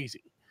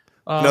crazy.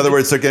 In other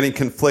words, they're getting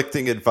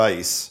conflicting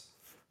advice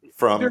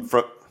from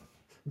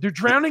they're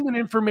drowning in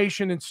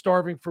information and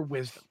starving for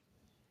wisdom.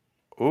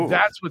 Ooh.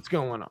 That's what's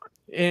going on.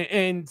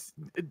 And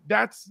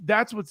that's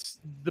what's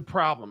the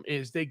problem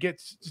is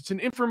it's an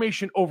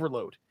information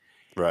overload.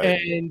 Right.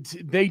 And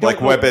they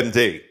don't like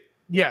WebMD.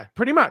 Yeah,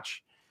 pretty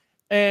much.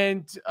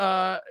 And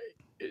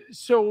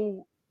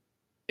so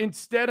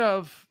instead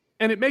of,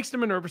 and it makes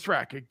them a nervous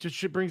wreck. It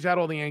just brings out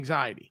all the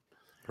anxiety.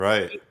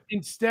 Right.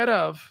 Instead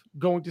of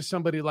going to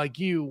somebody like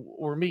you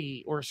or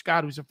me or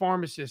Scott, who's a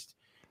pharmacist,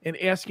 and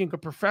asking a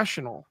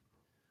professional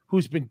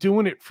who's been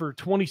doing it for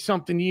 20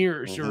 something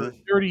years or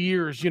 30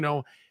 years,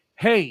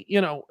 hey,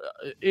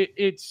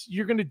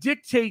 you're going to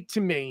dictate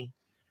to me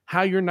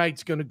how your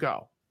night's going to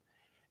go.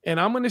 And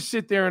I'm going to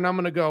sit there and I'm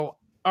going to go,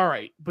 all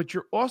right, but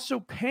you're also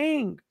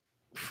paying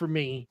for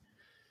me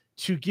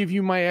to give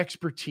you my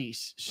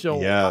expertise.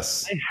 So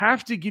yes. I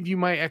have to give you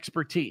my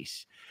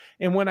expertise.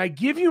 And when I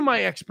give you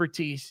my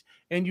expertise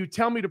and you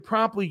tell me to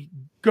promptly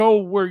go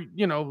where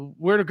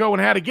to go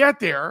and how to get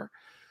there,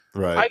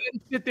 right? I can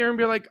sit there and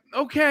be like,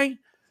 okay,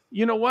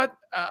 you know what?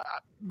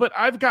 But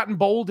I've gotten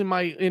bold in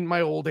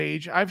my old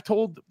age. I've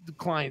told the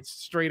clients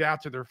straight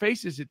out to their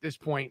faces at this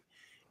point,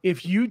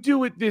 if you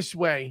do it this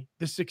way,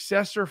 the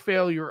success or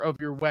failure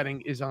of your wedding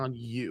is on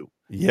you.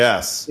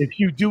 Yes. If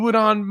you do it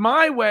on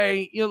my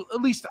way,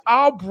 at least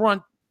I'll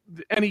brunt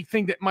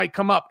anything that might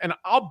come up, and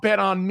I'll bet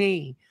on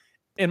me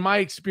and my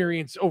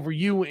experience over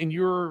you in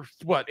your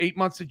 8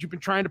 months that you've been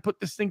trying to put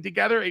this thing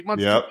together. 8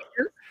 months,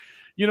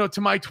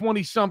 to my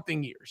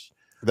 20-something years.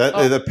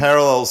 The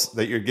parallels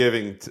that you're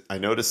giving, I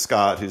know to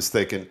Scott, who's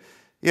thinking,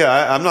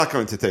 I'm not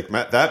going to take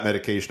that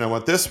medication. I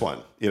want this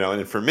one.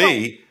 And for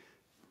me,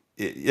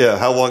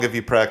 how long have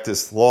you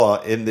practiced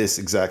law in this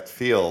exact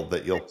field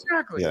that you'll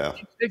exactly. Yeah.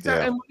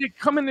 And when they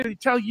come in and they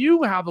tell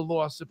you how the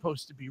law is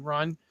supposed to be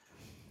run,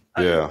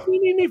 what do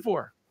you need me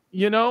for?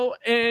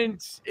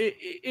 And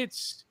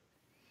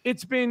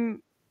it's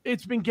been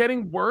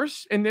getting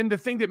worse. And then the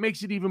thing that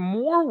makes it even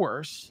more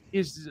worse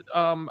is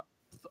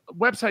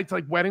websites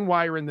like Wedding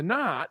Wire and The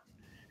Knot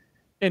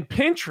and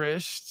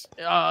Pinterest,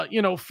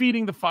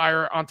 feeding the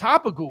fire on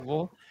top of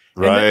Google.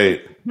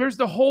 Right. There's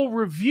the whole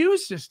review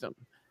system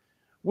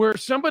where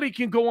somebody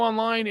can go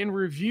online and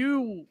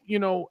review,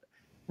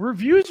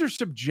 reviews are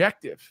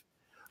subjective.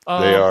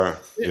 They are.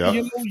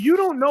 Yep. You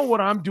don't know what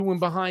I'm doing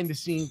behind the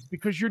scenes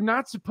because you're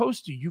not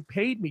supposed to. You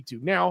paid me to.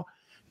 Now,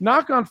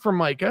 knock on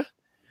Formica.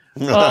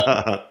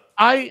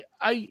 I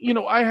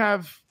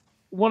have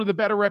one of the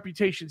better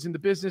reputations in the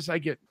business. I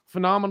get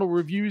phenomenal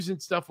reviews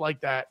and stuff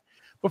like that.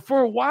 But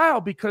for a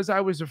while, because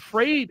I was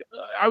afraid,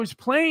 I was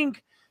playing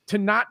to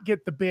not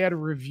get the bad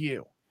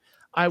review.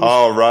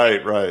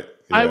 Right.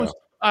 Yeah.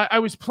 I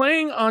was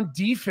playing on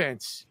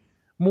defense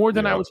more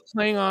than I was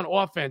playing on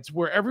offense,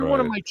 where every one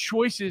of my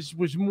choices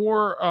was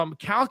more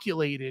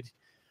calculated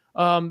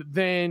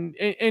than.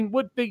 And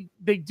what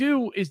they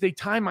do is they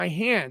tie my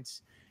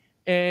hands.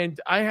 And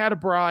I had a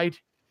bride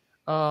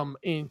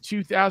in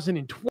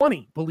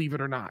 2020, believe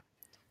it or not.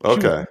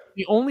 Okay.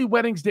 The only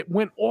weddings that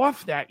went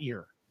off that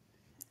year.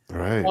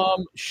 Right.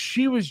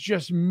 She was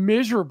just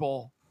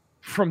miserable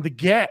from the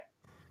get.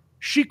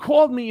 She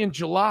called me in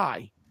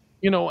July,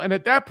 and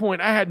at that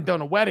point I hadn't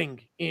done a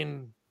wedding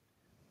in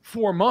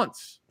 4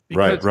 months.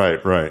 Right.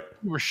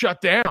 We were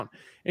shut down.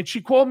 And she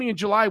called me in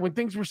July when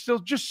things were still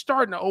just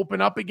starting to open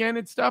up again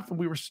and stuff. And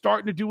we were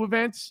starting to do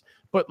events,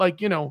 but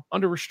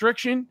under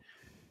restriction.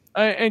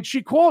 And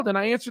she called and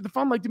I answered the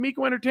phone like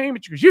D'Amico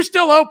Entertainment. She goes, "You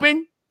still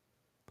open?"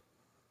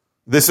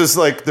 This is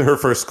like her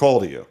first call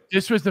to you.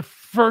 This was the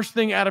first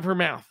thing out of her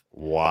mouth.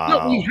 Wow.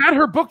 No, we had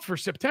her booked for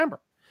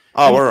September.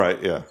 Oh, all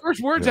right. Yeah.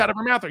 First words out of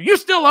her mouth are, "You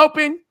still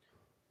open?"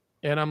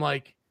 And I'm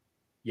like,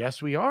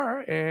 "Yes, we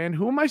are. And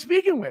who am I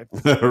speaking with?"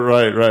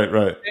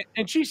 Right.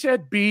 And she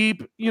said,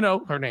 "Beep,"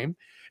 her name.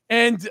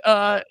 And,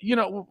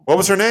 what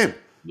was her name?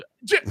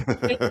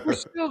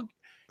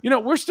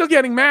 we're still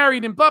getting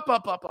married and blah, blah,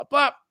 blah, blah,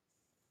 blah.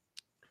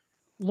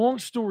 Long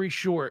story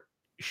short,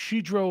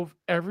 she drove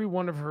every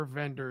one of her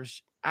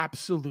vendors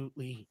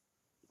absolutely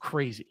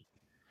crazy.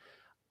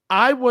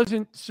 I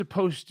wasn't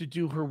supposed to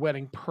do her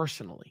wedding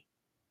personally.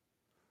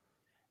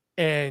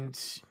 And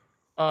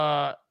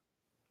I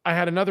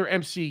had another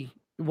MC,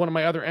 one of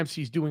my other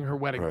MCs doing her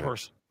wedding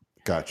personally.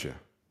 Gotcha.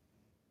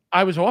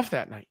 I was off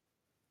that night.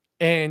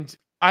 And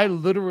I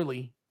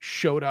literally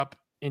showed up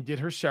and did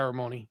her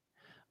ceremony.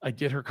 I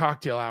did her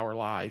cocktail hour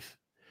live.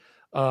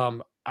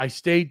 I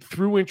stayed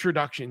through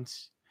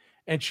introductions,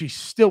 and she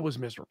still was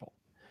miserable.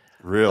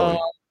 Really?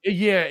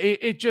 Yeah.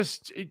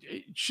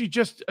 She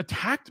just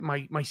attacked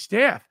my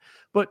staff.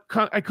 But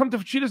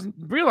she doesn't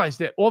realize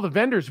that all the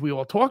vendors, we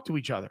all talk to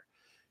each other.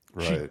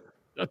 Right. She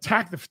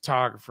attacked the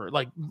photographer,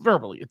 like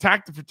verbally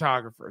attacked the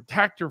photographer,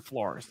 attacked her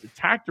florist,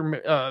 attacked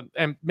her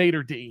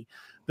maitre d',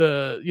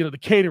 the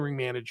catering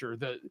manager.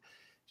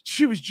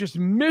 She was just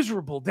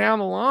miserable down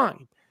the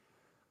line.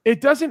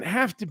 It doesn't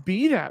have to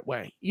be that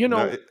way.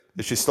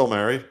 Is she still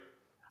married?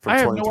 I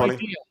have no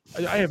idea.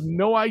 I have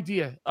no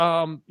idea.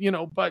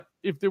 But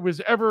if there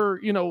was ever,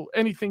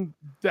 anything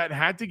that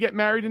had to get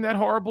married in that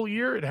horrible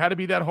year, it had to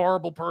be that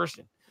horrible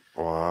person.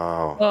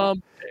 Wow.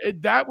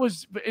 That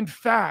was, in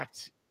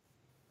fact,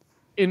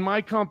 in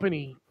my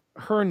company,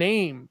 her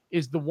name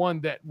is the one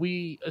that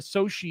we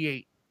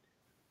associate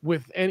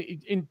with. And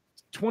in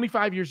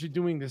 25 years of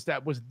doing this,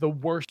 that was the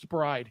worst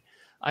bride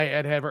I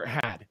had ever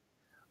had.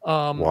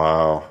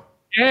 Wow.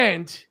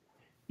 And,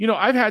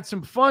 I've had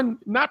some fun,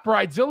 not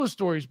Bridezilla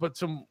stories, but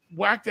some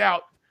whacked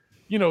out,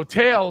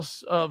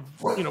 tales of,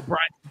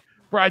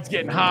 brides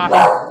getting hot,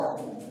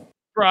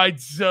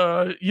 brides,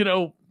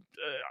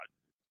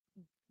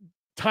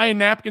 tying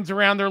napkins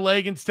around their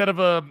leg instead of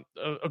a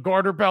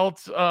garter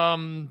belt.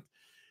 I've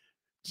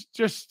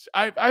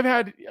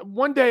had,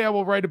 one day I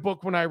will write a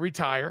book when I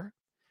retire.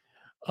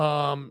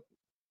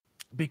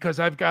 Because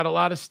I've got a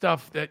lot of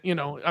stuff that,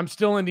 I'm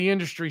still in the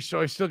industry,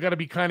 so I still got to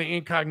be kind of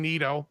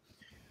incognito.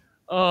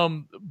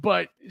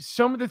 But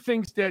some of the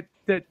things that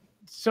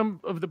some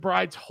of the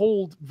brides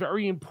hold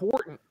very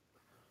important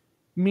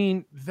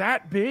mean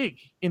that big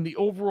in the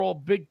overall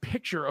big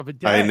picture of a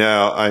day. I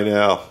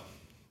know.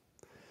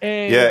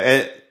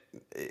 And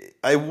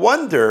I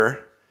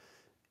wonder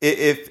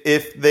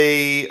if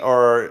they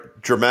are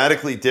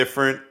dramatically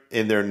different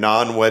in their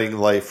non-wedding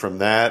life from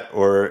that,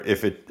 or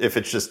if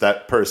it's just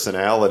that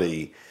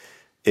personality.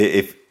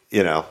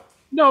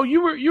 No,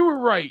 you were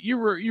right. You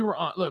were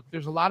on. Look,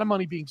 there's a lot of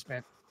money being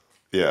spent.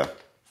 Yeah.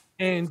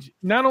 And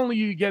not only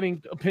are you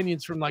getting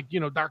opinions from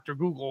Dr.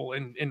 Google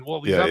and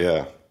all these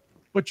other,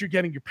 but you're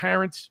getting your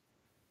parents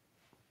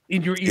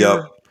in your ear.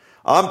 Yep.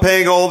 I'm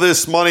paying all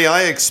this money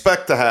I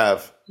expect to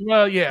have.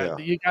 Well,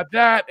 you got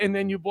that. And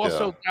then you've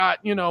also got,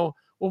 well,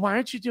 why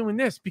aren't you doing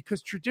this?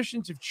 Because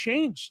traditions have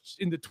changed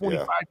in the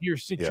 25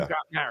 years since you got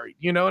married.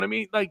 You know what I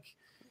mean? Like,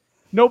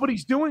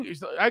 nobody's doing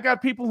it. I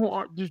got people who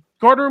aren't.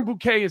 Garter and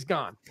bouquet is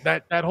gone.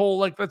 That whole,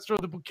 let's throw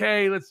the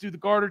bouquet, let's do the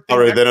garter thing.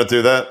 All right, they don't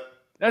do that?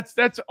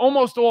 That's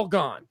almost all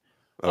gone.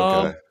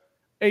 Okay.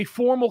 A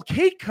formal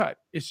cake cut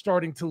is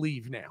starting to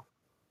leave now.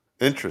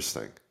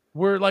 Interesting.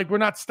 We're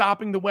not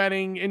stopping the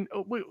wedding, and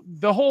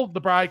the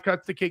bride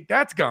cuts the cake.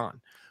 That's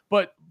gone.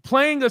 But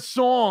playing a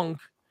song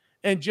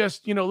and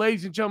just,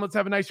 ladies and gentlemen, let's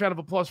have a nice round of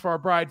applause for our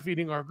bride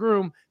feeding our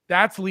groom.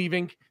 That's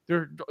leaving.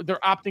 They're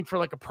opting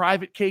for a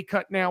private cake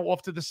cut now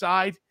off to the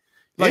side.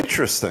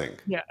 Interesting.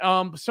 Yeah.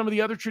 Some of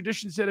the other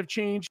traditions that have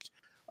changed.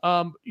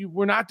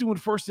 We're not doing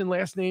first and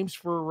last names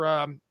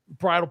for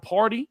bridal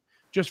party,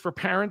 just for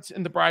parents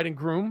and the bride and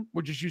groom.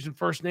 We're just using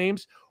first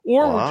names,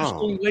 or we're just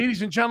going,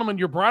 ladies and gentlemen,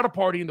 your bridal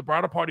party, and the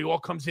bridal party all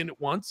comes in at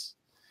once.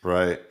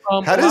 Right.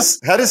 How does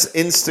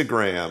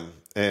Instagram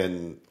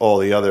and all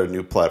the other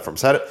new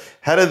platforms,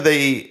 how do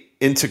they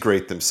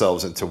integrate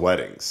themselves into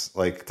weddings?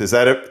 Like,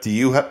 do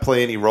you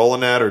play any role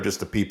in that, or just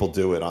the people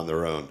do it on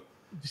their own?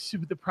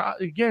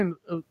 Again,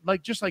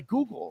 just like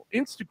Google,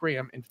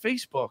 Instagram, and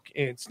Facebook,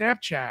 and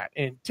Snapchat,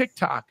 and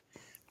TikTok,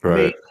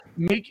 Right.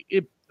 make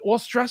it all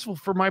stressful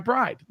for my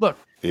bride. Look,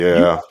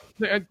 Yeah.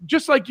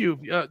 Just like you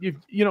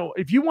know,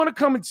 if you want to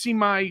come and see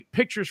my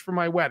pictures for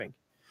my wedding,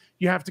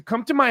 you have to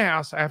come to my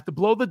house. I have to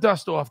blow the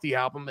dust off the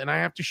album, and I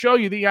have to show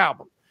you the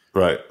album.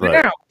 Right.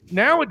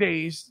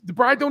 Nowadays, the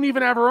bride don't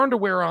even have her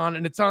underwear on,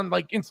 and it's on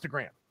like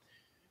Instagram.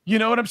 You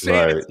know what I'm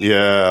saying? Right.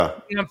 Yeah.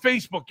 On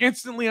Facebook,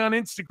 instantly on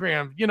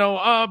Instagram. You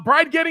know,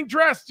 bride getting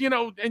dressed. You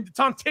know, and it's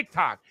on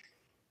TikTok.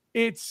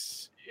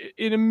 It's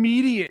an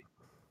immediate.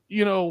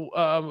 You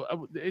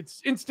know,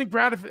 it's instant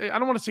gratification. I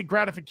don't want to say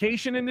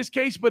gratification in this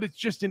case, but it's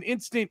just an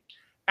instant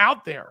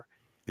out there.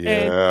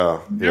 Yeah.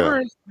 And never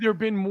has there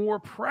been more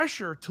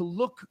pressure to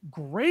look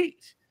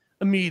great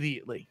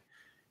immediately.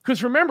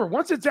 Because remember,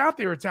 once it's out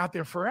there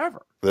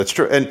forever. That's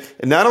true. And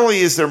not only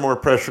is there more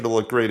pressure to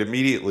look great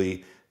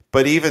immediately,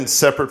 but even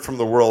separate from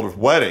the world of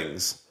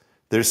weddings,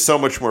 there's so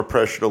much more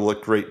pressure to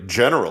look great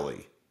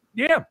generally.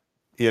 Yeah.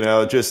 You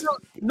know, just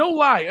no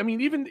lie. I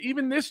mean,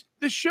 even this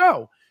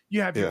show,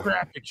 you have your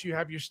graphics, you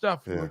have your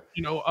stuff. Yeah.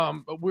 You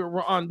know,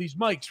 we're on these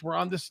mics, we're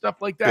on this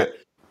stuff like that. Yeah.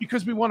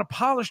 Because we want a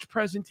polished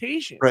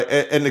presentation. Right.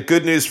 And the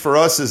good news for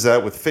us is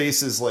that with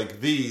faces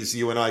like these,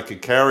 you and I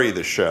could carry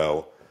the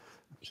show,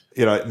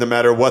 you know, no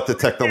matter what the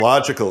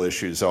technological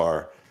issues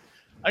are.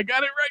 I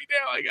got it right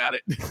now. I got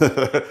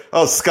it.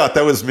 Oh, Scott,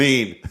 that was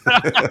mean.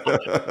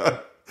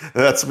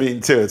 That's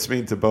mean too. It's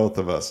mean to both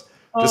of us.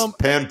 Just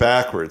pan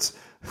backwards.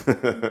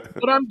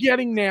 What I'm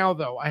getting now,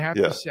 though, I have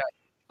to say,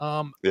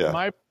 I'm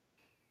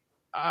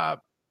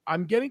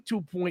getting to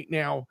a point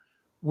now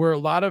where a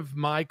lot of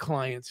my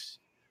clients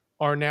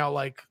are now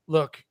like,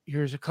 look,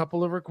 here's a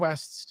couple of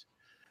requests.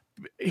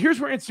 Here's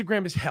where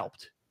Instagram has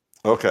helped.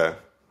 Okay.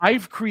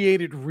 I've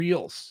created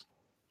reels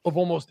of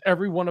almost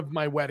every one of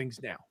my weddings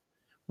now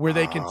where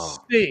they can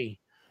see,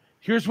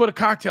 here's what a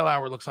cocktail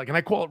hour looks like. And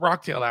I call it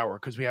Rocktail Hour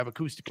because we have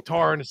acoustic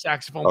guitar and a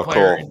saxophone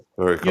player. Cool.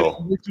 Very cool. You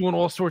know, we're doing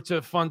all sorts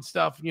of fun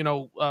stuff, you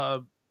know,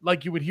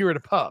 like you would hear at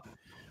a pub.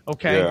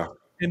 Okay. Yeah.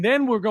 And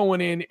then we're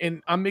going in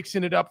and I'm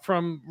mixing it up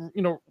from,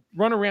 you know,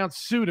 Run Around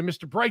Sue to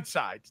Mr.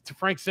 Brightside to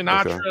Frank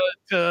Sinatra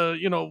to,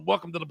 you know,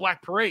 Welcome to the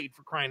Black Parade,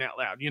 for crying out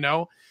loud, you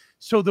know?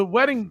 So the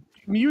wedding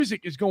music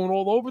is going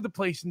all over the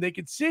place and they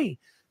can see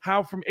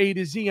how from A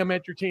to Z I'm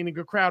entertaining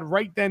a crowd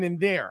right then and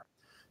there.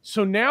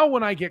 So now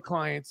when I get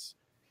clients,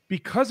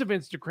 because of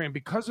Instagram,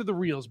 because of the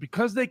reels,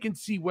 because they can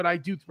see what I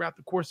do throughout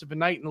the course of a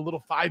night in a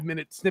little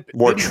 5-minute snippet.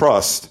 More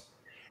trust.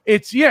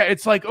 It's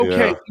like,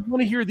 okay, you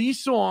want to hear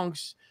these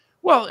songs.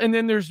 Well, and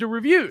then there's the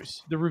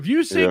reviews. The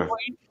reviews say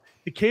great.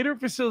 The catering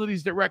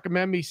facilities that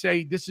recommend me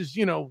say this is,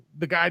 you know,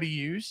 the guy to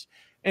use.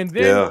 And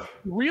then the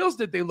reels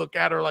that they look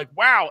at are like,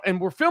 wow.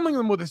 And we're filming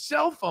them with a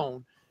cell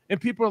phone.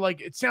 And people are like,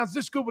 it sounds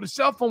this good with a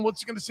cell phone.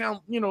 What's it going to sound,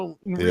 you know,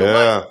 in real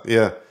life?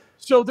 Yeah.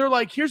 So they're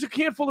like, here's a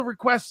handful of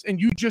requests and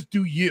you just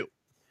do you.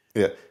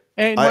 Yeah.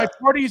 And my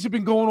parties have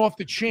been going off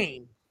the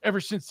chain ever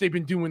since they've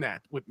been doing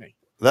that with me.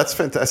 That's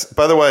fantastic.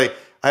 By the way,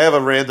 I have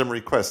a random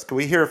request. Can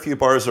we hear a few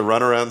bars of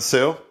Run Around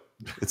Sue?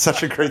 It's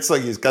such a great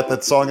song. He's got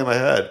that song in my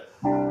head.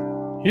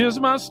 Here's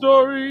my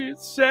story.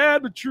 It's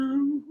sad but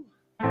true.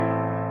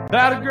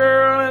 About a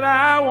girl that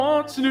I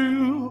once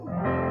knew.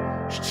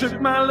 She took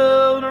my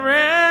love and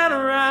ran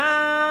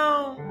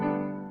around.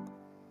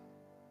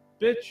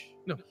 Bitch.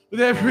 No.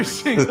 With every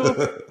single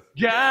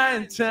guy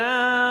in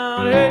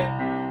town. Hey,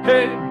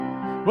 hey.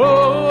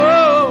 Whoa,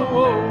 whoa,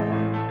 whoa.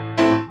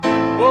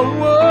 Whoa,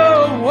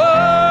 whoa,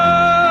 whoa.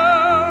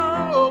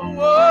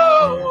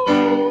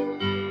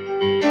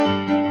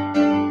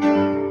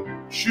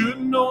 Should've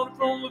known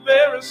from the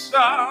very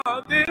start,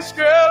 this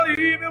girl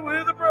leave me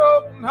with a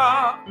broken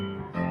heart.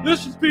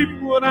 Listen,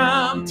 people, what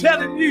I'm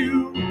telling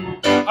you,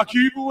 I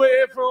keep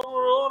away from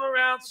Run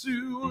Around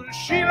Sue.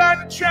 She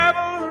like to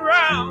travel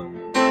around.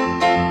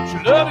 She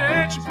love you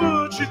and she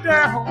puts you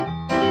down.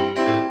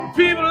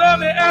 People love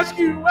to ask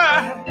you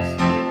why.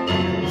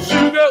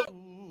 Sue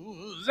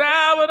goes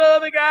out with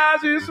other guys.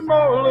 It's a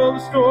moral of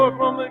the story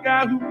from the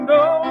guy who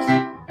knows.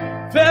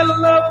 Fell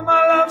in love and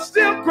my love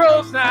still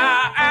grows.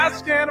 Now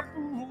ask and a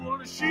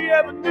fool if she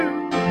ever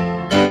knew.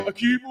 I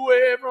keep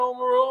away from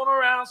Run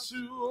Around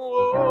Sue.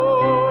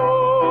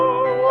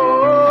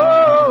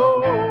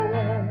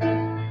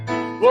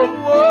 Whoa,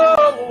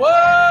 whoa, whoa,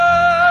 whoa.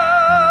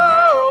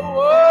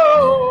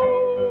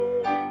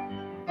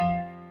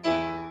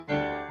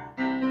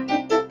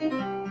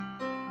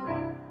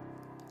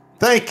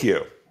 Thank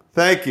you.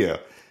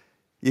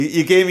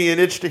 You gave me an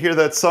itch to hear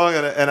that song,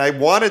 and I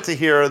wanted to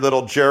hear a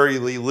little Jerry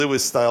Lee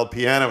Lewis style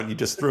piano, and you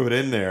just threw it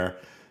in there,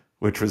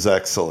 which was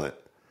excellent.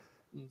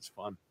 It's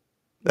fun.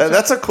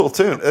 That's a cool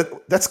tune.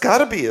 That's got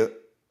to be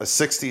a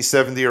 60,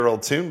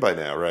 70-year-old tune by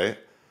now, right?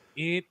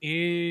 It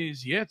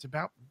is. Yeah, it's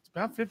about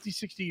 50,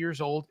 60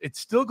 years old. It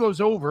still goes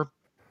over.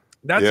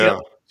 That's the other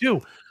thing,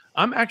 too.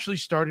 I'm actually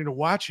starting to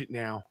watch it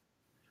now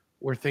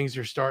where things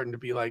are starting to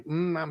be like,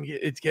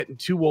 it's getting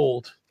too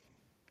old.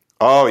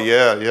 Oh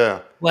yeah,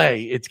 yeah.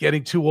 play. It's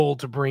getting too old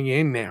to bring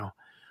in now.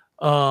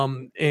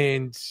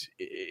 And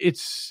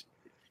it's,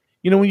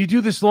 when you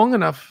do this long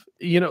enough,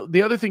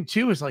 the other thing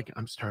too is like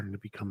I'm starting to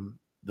become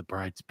the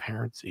bride's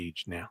parents'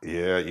 age now.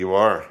 Yeah, you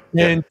are.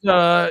 And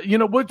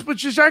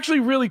which is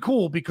actually really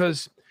cool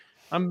because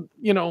I'm,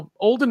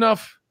 old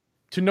enough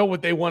to know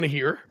what they want to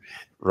hear.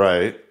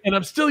 Right. And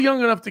I'm still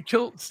young enough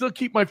to still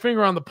keep my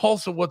finger on the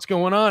pulse of what's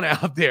going on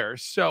out there.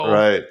 So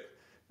Right.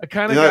 I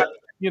kind of got,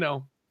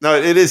 No,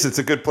 it is. It's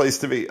a good place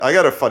to be. I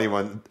got a funny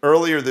one.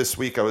 Earlier this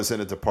week, I was in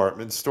a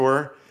department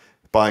store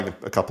buying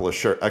a couple of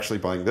shirts, actually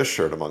buying this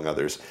shirt, among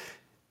others.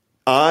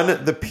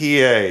 On the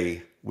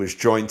PA was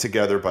joined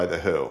together by The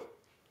Who.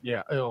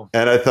 Yeah. Ew.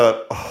 And I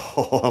thought,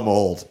 oh, I'm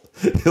old.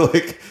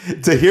 Like,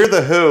 to hear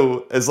The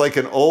Who as like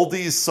an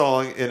oldies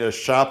song in a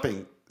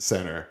shopping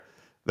center,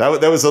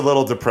 that was a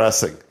little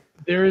depressing.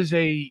 There is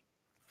a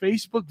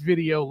Facebook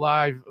video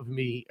live of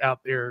me out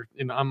there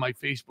on my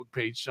Facebook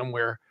page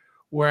somewhere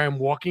where I'm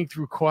walking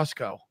through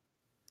Costco.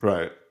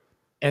 Right.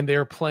 And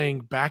they're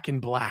playing Back in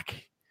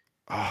Black.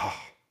 Oh.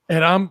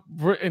 And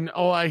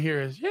all I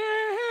hear is, yeah.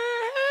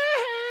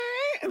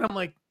 And I'm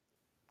like,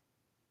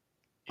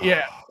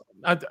 yeah.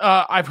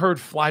 I've heard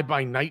Fly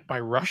By Night by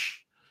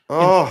Rush.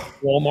 Oh.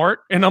 Walmart.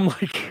 And I'm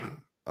like,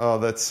 oh,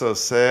 that's so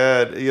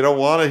sad. You don't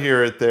want to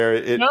hear it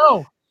there.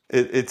 No.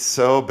 It's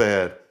so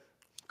bad.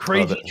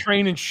 Crazy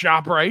Train and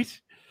ShopRite.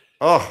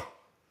 Oh,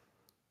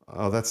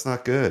 that's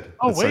not good.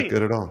 Oh, that's wait. not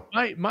good at all.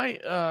 I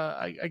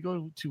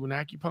go to an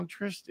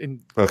acupuncturist and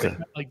they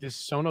have like this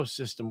Sonos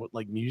system with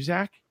like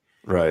Muzak.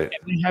 Right. And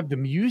they have the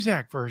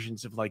Muzak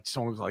versions of like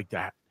songs like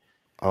that.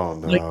 Oh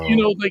no!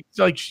 Like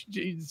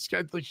it's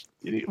got like,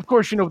 of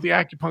course, with the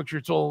acupuncture,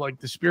 it's all like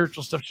the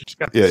spiritual stuff. She's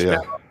got this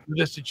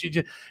and she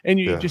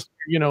just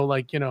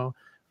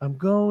I'm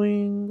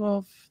going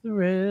off the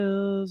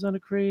rails on a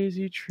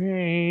crazy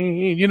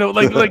train.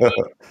 Like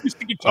just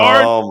the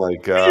guitar. Oh my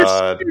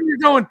god! You're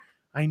going.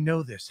 I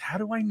know this. How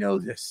do I know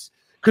this?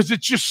 Because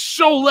it's just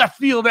so left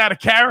field out of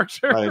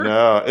character. I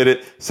know.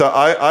 So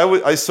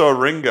I saw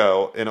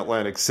Ringo in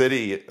Atlantic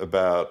City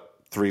about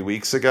 3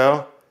 weeks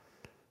ago.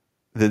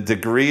 The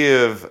degree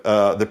of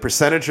the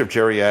percentage of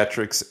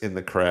geriatrics in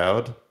the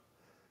crowd,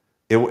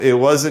 it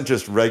wasn't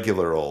just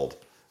regular old.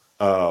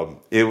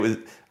 It was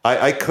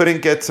I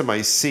couldn't get to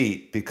my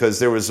seat because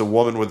there was a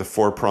woman with a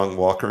 4-prong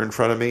walker in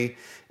front of me,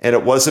 and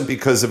it wasn't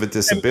because of a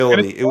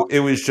disability.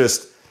 It was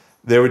just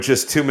there were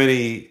just too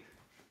many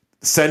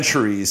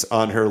centuries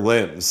on her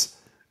limbs.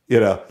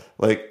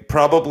 Like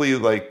probably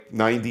like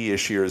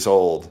 90-ish years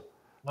old,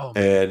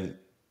 and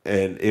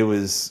it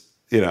was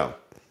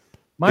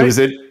My it was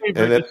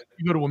favorite is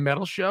you go to a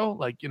metal show,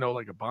 like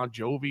a Bon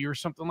Jovi or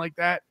something like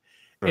that,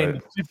 right.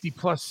 And 50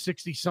 plus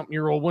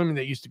 60-something-year-old women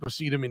that used to go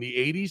see them in the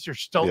 80s are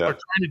still are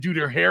trying to do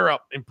their hair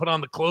up and put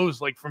on the clothes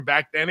like from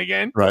back then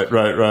again.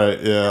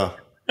 Right, yeah.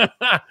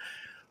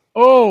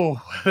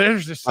 Oh,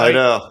 there's the sight. I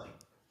know.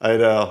 I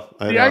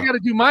got to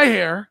do my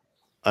hair.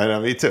 I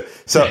know, me too.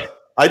 So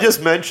I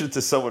just mentioned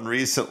to someone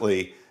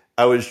recently,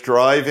 I was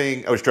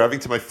driving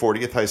to my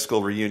 40th high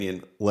school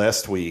reunion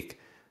last week.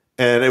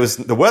 And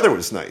the weather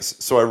was nice.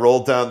 So I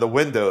rolled down the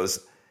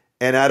windows,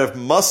 and out of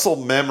muscle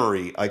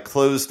memory, I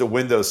closed the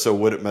windows so it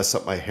wouldn't mess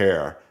up my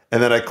hair.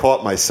 And then I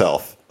caught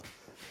myself.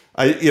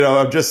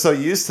 I'm just so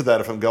used to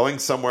that. If I'm going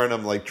somewhere and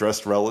I'm like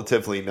dressed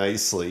relatively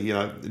nicely,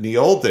 in the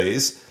old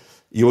days,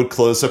 you would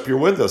close up your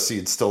windows so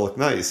you'd still look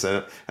nice.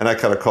 And I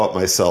kind of caught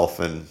myself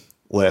and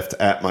laughed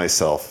at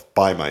myself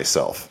by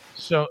myself.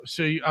 So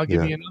I'll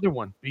give you another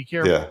one. Be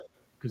careful.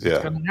 Because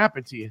it's going to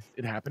happen to you.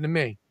 It happened to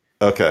me.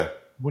 Okay.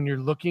 When you're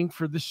looking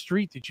for the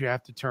street that you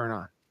have to turn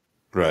on,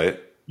 right?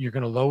 You're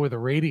going to lower the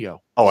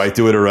radio. Oh, I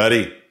do it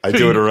already.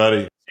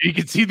 You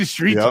can see the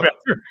streets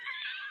better.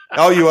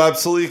 Oh, you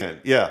absolutely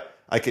can. Yeah,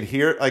 I could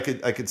hear. I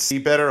could see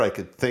better. I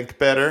could think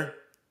better.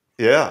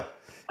 Yeah,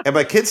 and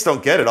my kids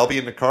don't get it. I'll be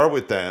in the car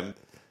with them.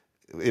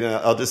 We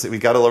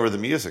got to lower the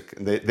music,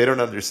 and they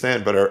don't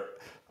understand. But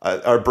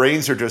our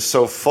brains are just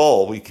so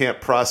full, we can't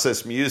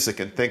process music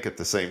and think at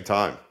the same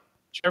time.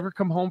 Did you ever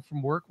come home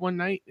from work one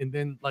night and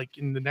then like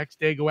in the next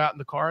day go out in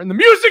the car and the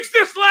music's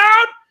this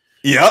loud?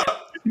 Yeah.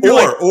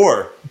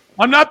 Or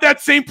I'm not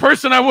that same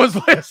person I was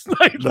last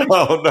night.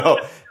 No.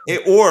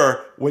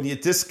 Or when you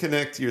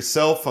disconnect your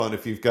cell phone,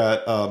 if you've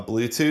got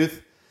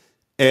Bluetooth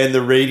and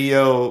the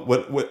radio,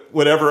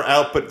 whatever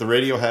output the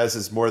radio has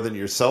is more than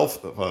your cell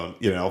phone.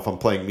 If I'm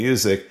playing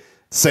music,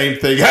 same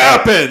thing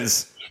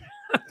happens.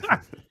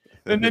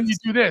 And then you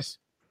do this.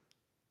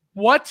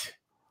 What?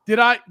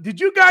 Did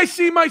you guys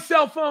see my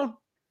cell phone?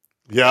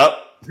 Yep.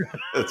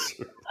 That's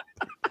true.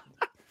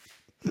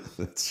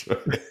 That's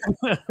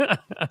right.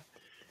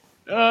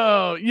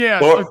 Oh, yeah.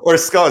 Or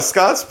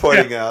Scott's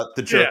pointing out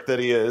the jerk that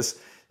he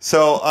is.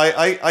 So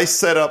I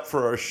set up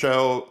for our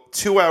show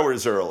 2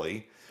 hours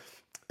early,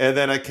 and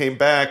then I came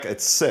back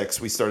at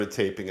 6. We started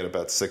taping at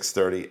about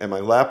 6:30, and my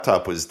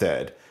laptop was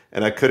dead,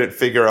 and I couldn't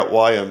figure out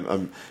why.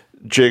 I'm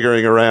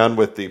jiggering around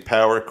with the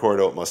power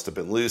cord. Oh, it must have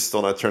been loose,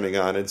 still not turning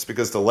on. It's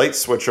because the light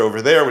switch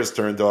over there was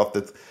turned off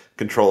that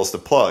controls the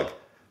plug.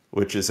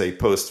 which is a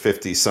post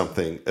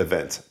 50-something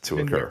event to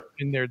occur.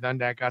 Been there, done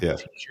that. Got Yeah. the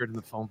T-shirt and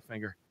the foam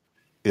finger.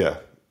 Yeah.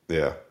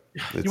 You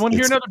want to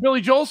hear another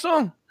Billy Joel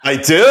song? I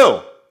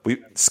do.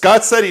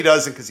 Scott said he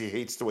doesn't because he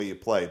hates the way you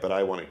play, but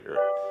I want to hear it.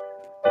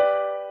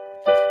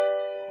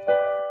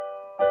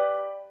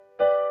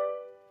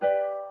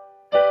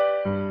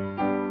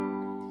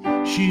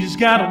 She's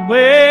got a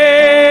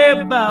way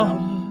about her.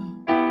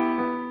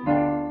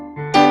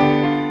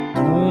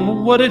 Don't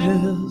know what it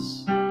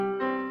is,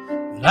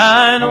 but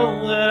I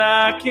know that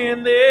I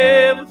can't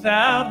live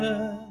without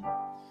her.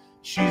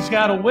 She's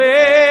got a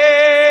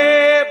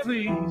way of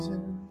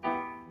pleasing.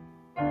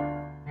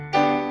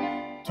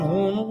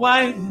 Don't know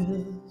why it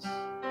is,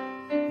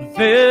 but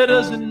there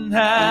doesn't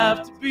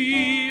have to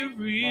be a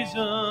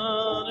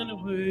reason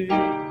anyway.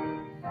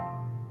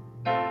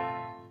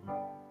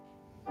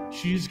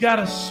 She's got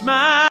a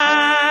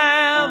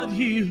smile that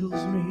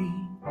heals me.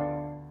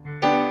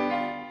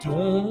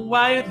 Don't know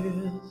why it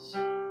is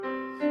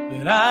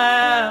that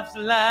I have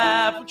to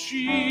laugh when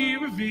she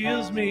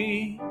reveals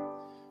me.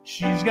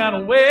 She's got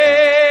a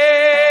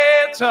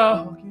way of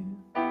talking.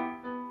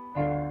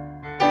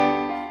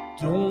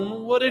 Don't know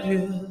what it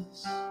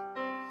is,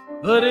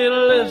 but it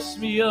lifts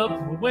me up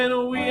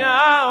when we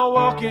are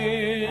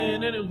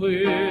walking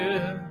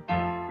anywhere.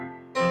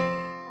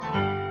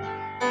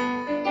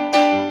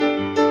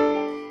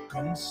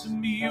 Comes to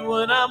me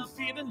when I'm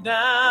feeling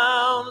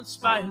down,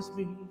 inspires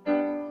me.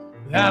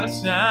 Without a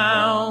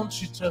sound,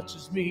 she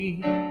touches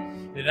me,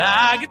 and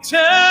I can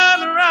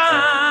turn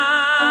around.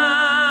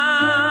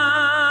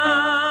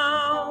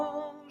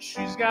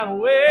 She's got a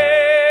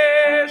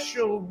way to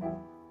show,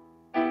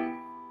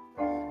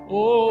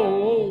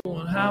 oh,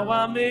 and how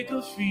I make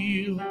her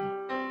feel,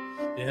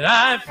 that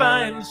I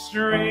find the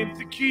strength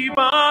to keep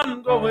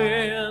on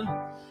going.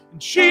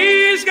 And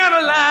she's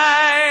got a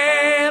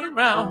light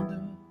around her.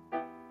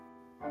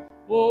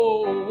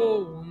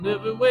 Oh, and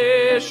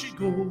everywhere she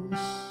goes,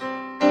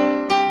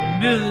 a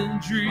million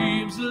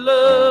dreams of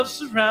love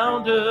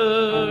surround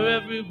her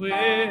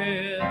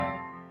everywhere.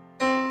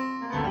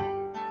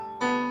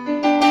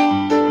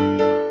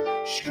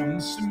 She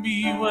comes to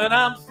me when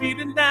I'm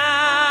feeling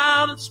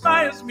down,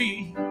 inspires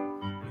me.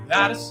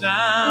 Without a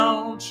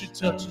sound, she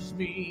touches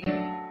me.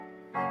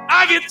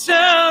 I get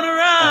turned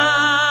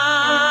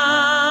around.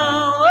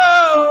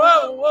 Oh,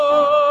 oh,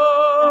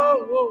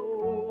 oh, oh,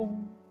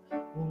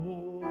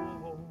 oh.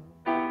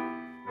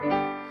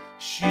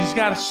 She's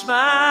got a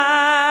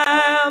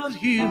smile that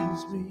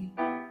heals me.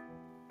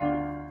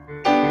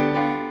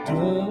 Don't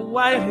know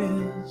why it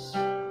is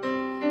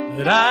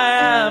that I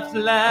have to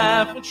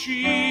laugh when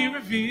she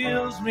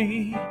reveals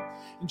me.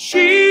 And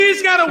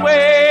she's got a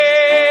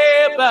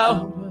way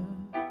about her.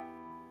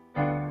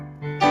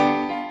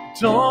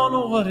 Don't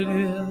know what it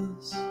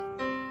is,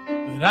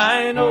 but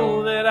I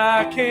know that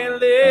I can't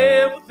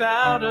live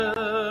without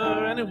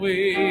her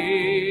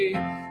anyway.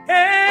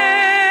 Hey!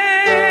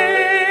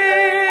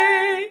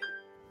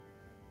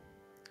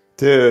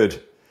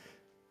 Dude,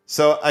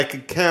 so I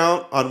could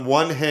count on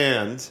one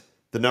hand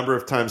the number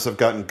of times I've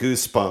gotten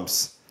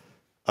goosebumps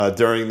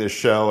during this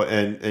show,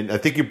 and I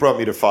think you brought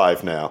me to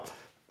 5 now.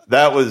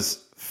 That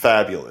was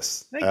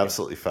fabulous. Thank you.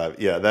 Absolutely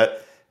fabulous. Yeah,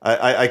 that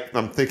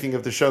I'm thinking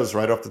of the shows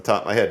right off the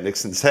top of my head.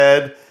 Nixon's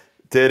Head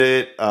did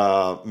it.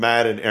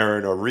 Matt and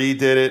Aaron O'Ree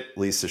did it.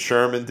 Lisa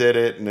Sherman did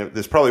it. And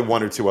there's probably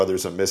 1 or 2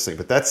 others I'm missing.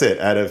 But that's it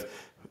out of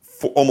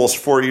almost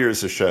 4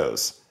 years of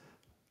shows.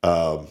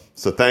 So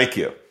thank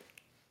you.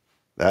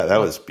 That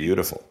was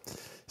beautiful.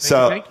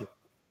 Thank you.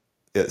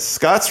 Yeah,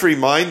 Scott's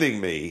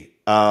reminding me,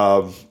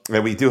 and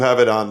we do have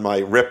it on my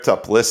ripped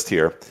up list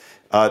here.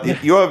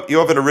 You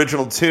have an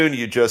original tune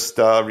you just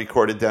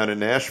recorded down in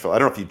Nashville. I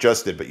don't know if you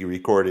just did, but you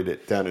recorded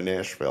it down in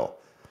Nashville.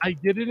 I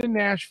did it in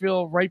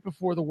Nashville right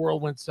before the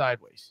world went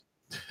sideways.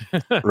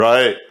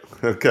 Right.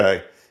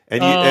 Okay.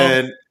 And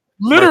you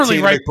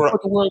literally Martina before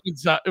the world went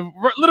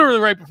literally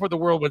right before the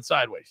world went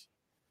sideways.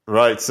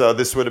 Right. So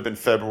this would have been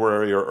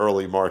February or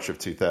early March of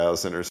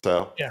 2000 or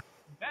so. Yeah.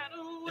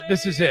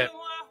 This is it.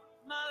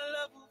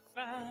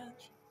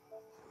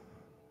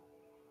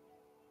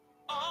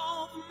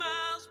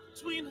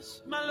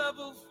 My love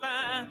will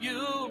find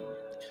you.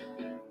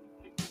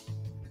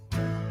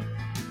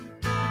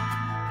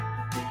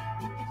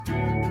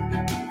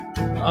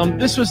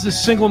 This was the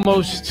single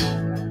most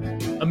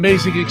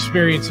amazing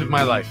experience of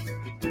my life.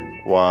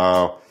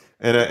 Wow.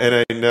 And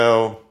I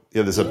know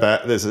there's a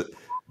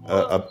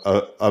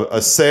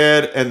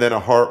sad and then a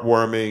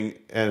heartwarming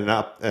and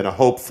a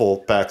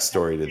hopeful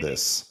backstory to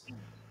this.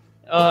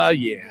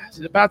 Yeah,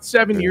 about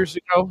 7 years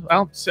ago,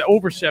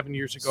 over 7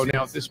 years ago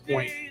now at this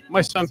point,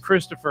 my son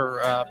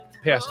Christopher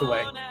passed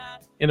away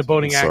in a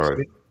boating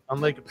accident on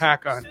Lake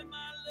Apacon.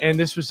 And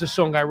this was the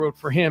song I wrote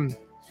for him.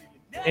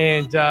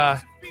 And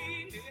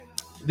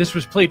this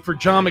was played for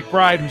John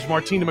McBride, who's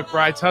Martina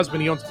McBride's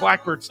husband. He owns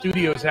Blackbird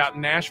Studios out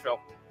in Nashville.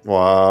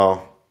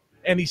 Wow.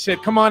 And he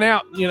said, come on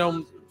out,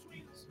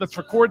 let's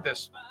record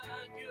this.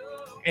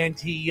 And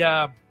he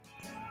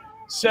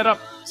set up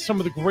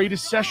some of the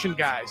greatest session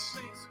guys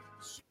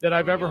that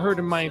I've ever heard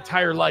in my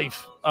entire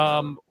life.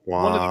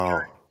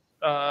 Wow.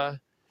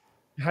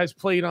 has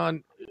played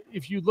on.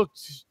 If you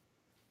looked,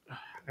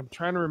 I'm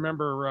trying to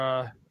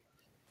remember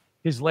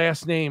his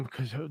last name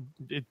because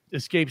it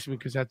escapes me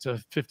because that's a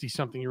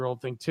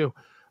 50-something-year-old thing too.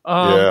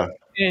 But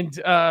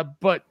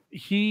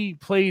he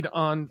played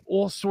on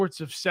all sorts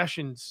of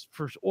sessions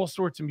for all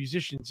sorts of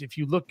musicians. If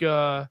you look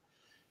him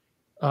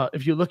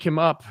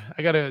up,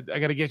 I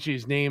gotta get you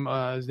his name.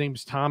 His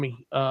name's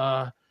Tommy.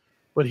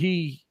 But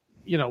he,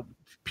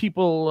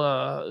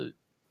 people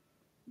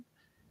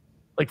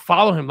like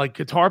follow him, like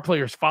guitar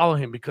players follow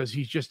him because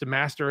he's just a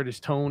master at his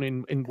tone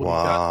and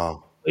what he does,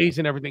 plays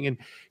and everything. And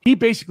he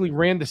basically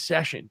ran the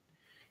session.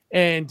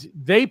 And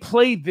they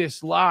played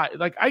this live.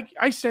 Like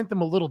I sent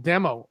them a little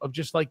demo of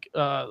just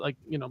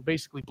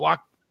basically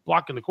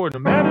blocking the chord. No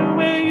matter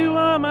where you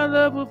are, my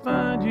love will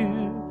find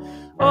you.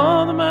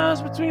 All the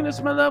miles between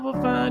us, my love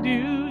will find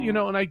you.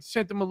 And I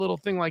sent them a little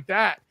thing like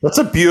that.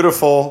 That's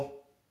beautiful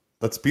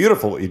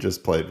what you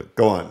just played. But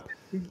go on.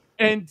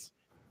 And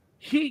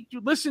he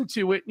listened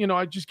to it.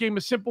 I just gave him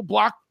a simple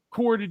block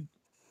chorded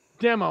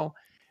demo,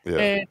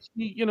 and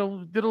he, did a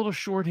little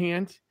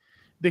shorthand.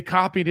 They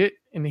copied it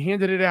and they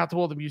handed it out to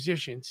all the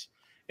musicians.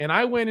 And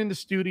I went in the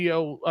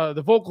studio,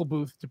 the vocal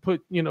booth, to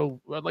put,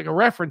 like a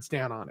reference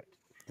down on it.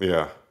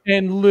 Yeah.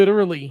 And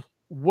literally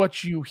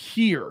what you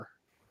hear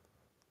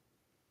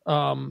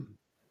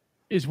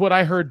is what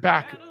I heard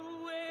back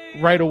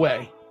right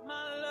away.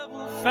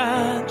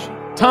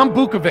 Tom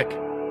Bukovic.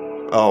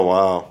 Oh,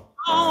 wow.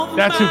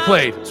 That's who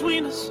played.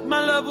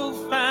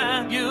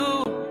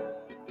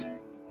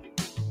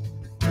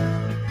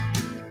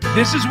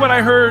 This is what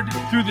I heard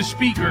through the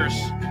speakers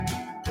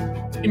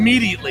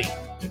immediately.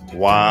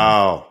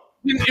 Wow.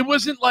 It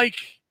wasn't like,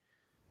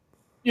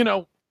 we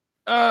got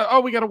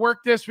to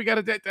work this. We got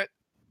to that.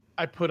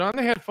 I put on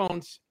the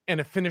headphones and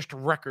a finished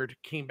record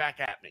came back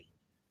at me.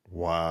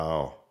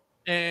 Wow.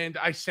 And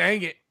I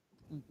sang it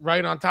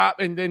right on top.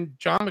 And then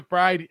John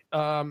McBride,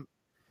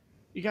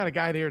 you got a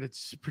guy there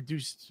that's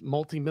produced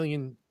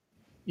multi-million,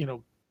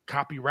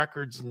 copy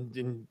records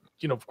and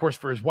of course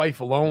for his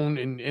wife alone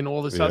and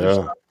all this other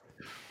stuff.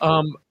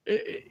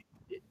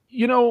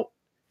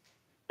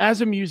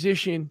 As a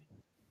musician,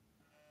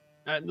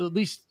 at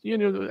least,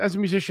 as a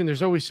musician,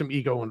 there's always some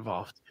ego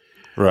involved.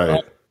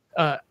 Right.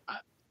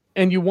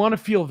 And you want to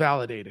feel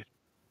validated.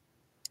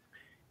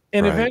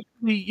 And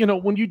eventually,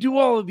 when you do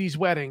all of these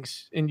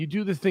weddings and you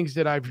do the things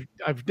that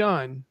I've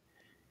done,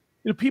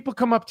 people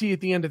come up to you at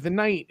the end of the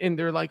night and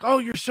they're like, "Oh,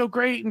 you're so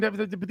great."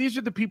 But these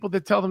are the people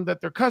that tell them that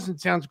their cousin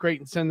sounds great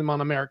and send them on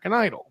American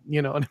Idol.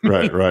 You know what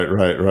I mean?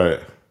 Right.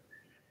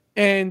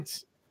 And,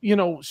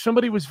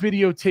 somebody was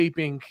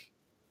videotaping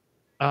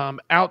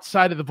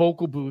outside of the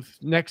vocal booth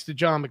next to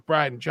John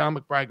McBride. And John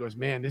McBride goes,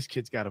 "Man, this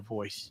kid's got a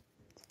voice."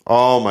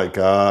 Oh, my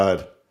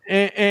God.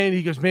 And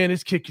he goes, "Man,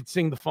 this kid could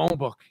sing the phone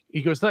book."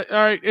 He goes, "All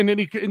right." And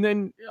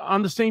then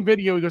on the same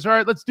video, he goes, "All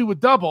right, let's do a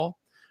double,"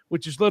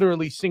 which is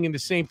literally singing the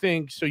same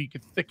thing so you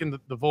could thicken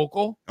the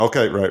vocal.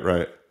 Okay,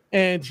 right.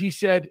 And he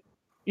said,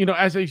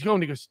 as he's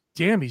going, he goes,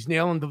 "Damn, he's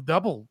nailing the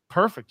double.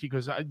 Perfect." He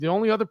goes, "The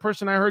only other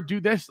person I heard do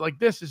this like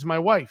this is my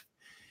wife."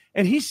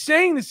 And he's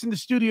saying this in the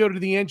studio to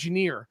the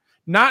engineer,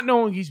 not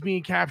knowing he's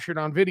being captured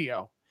on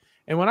video.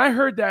 And when I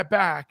heard that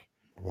back,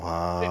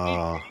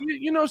 wow,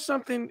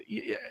 something,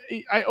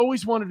 I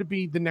always wanted to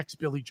be the next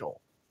Billy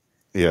Joel.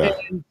 Yeah.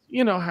 And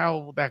you know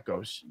how that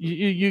goes.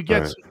 You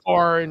get so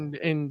far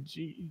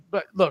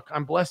but look,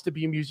 I'm blessed to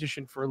be a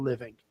musician for a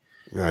living.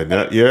 I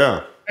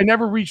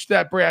never reached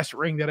that brass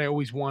ring that I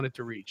always wanted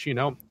to reach,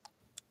 and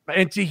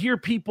to hear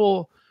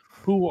people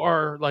who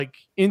are like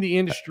in the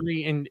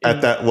industry and at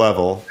that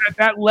level,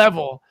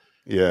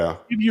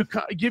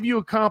 give you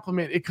a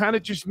compliment. It kind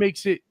of just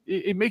makes it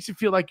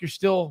feel like you're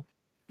still,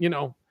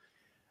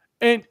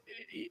 and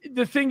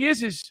the thing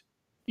is,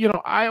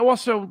 I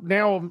also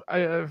now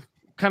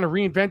kind of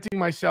reinventing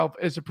myself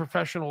as a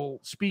professional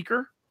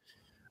speaker.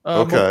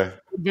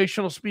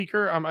 Motivational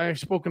speaker. I've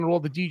spoken at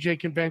all the DJ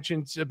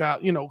conventions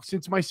about,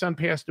 since my son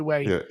passed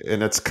away. Yeah,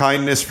 and it's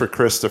Kindness for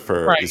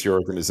Christopher is your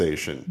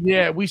organization.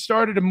 Yeah, we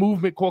started a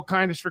movement called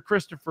Kindness for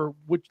Christopher,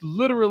 which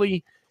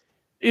literally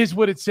is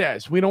what it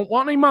says. We don't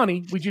want any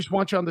money. We just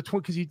want you on the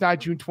because he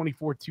died June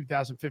 24th,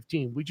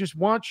 2015. We just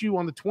want you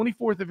on the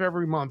 24th of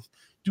every month,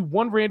 do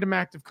one random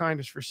act of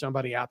kindness for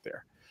somebody out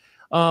there.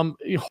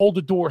 You hold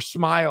the door,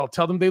 smile,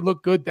 tell them they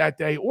look good that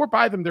day, or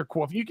buy them their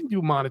coffee. You can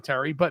do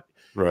monetary, but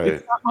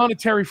it's not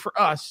monetary for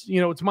us.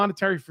 It's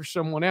monetary for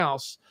someone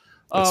else.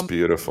 That's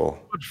beautiful.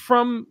 But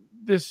from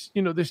this,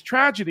 this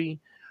tragedy,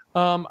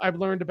 I've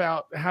learned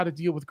about how to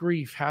deal with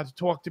grief, how to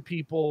talk to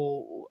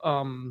people,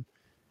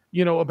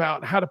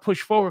 about how to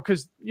push forward.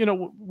 Because,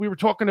 we were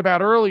talking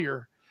about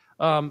earlier,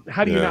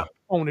 how do you not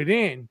phone it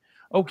in?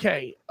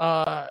 Okay,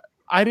 I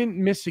didn't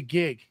miss a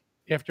gig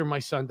after my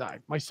son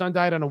died. My son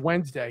died on a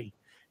Wednesday,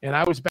 and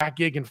I was back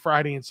gigging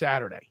Friday and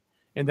Saturday.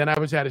 And then I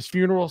was at his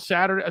funeral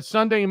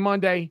Sunday and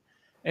Monday,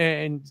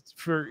 and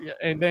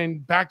then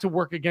back to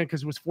work again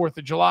because it was 4th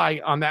of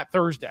July on that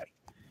Thursday.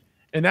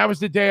 And that was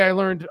the day I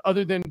learned,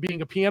 other than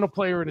being a piano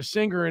player and a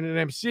singer and an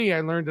MC,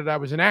 I learned that I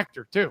was an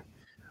actor too.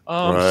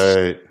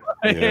 Right.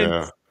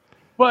 Yeah.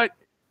 But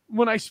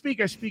when I speak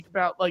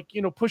about, like,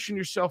 pushing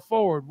yourself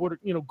forward. What are,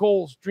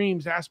 goals,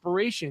 dreams,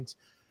 aspirations.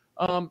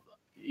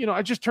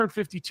 I just turned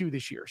 52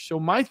 this year. So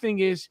my thing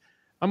is,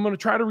 I'm going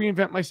to try to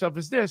reinvent myself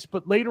as this.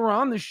 But later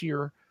on this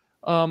year,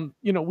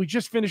 we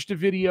just finished a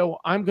video.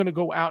 I'm going to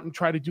go out and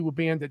try to do a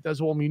band that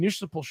does all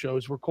municipal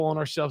shows.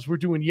 We're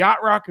doing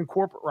yacht rock and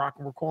corporate rock,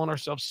 and we're calling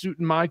ourselves Suit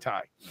and Mai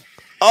Tai.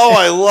 Oh,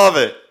 I love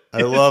it.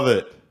 I love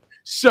it.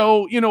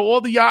 So, all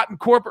the yacht and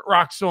corporate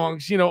rock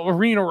songs,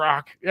 arena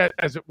rock,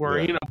 as it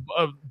were,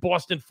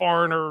 Boston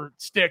Foreigner,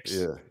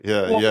 Styx.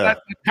 Yeah.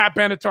 Pat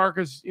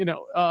Benatar's,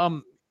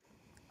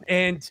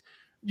 and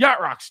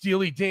yacht rock,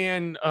 Steely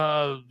Dan,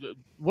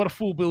 What a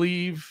Fool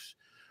Believes.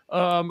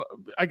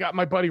 I got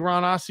my buddy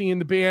Ron Ossie in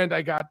the band.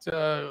 I got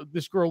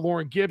this girl,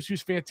 Lauren Gibbs,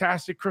 who's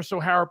fantastic. Chris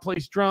O'Hara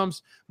plays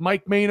drums.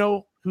 Mike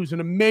Mano, who's an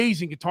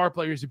amazing guitar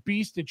player, is a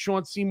beast. And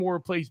Sean Seymour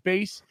plays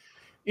bass.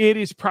 It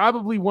is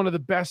probably one of the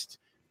best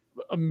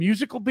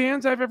musical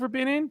bands I've ever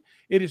been in.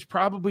 It is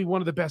probably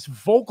one of the best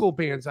vocal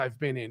bands I've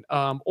been in.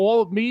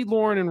 All of me,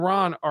 Lauren, and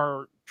Ron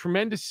are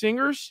tremendous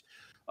singers.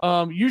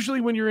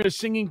 Usually when you're in a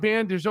singing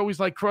band, there's always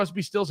like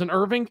Crosby, Stills, and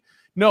Irving.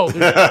 No,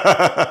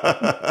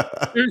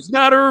 there's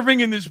not Irving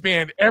in this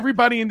band.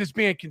 Everybody in this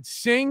band can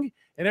sing,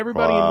 and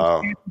everybody in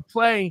this band can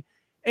play.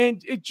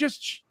 And it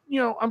just,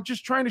 I'm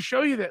just trying to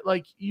show you that,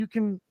 like, you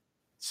can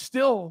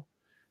still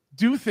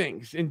do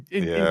things in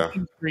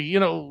industry,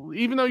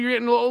 even though you're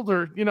getting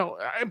older.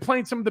 I'm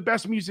playing some of the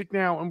best music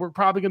now, and we're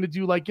probably going to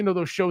do, like,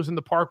 those shows in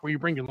the park where you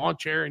bring your lawn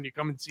chair and you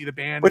come and see the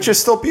band, which is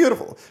still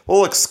beautiful.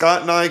 Well, look,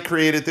 Scott and I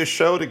created this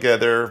show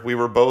together. We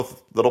were both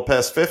a little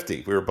past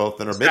 50. We were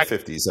both in our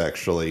mid-50s,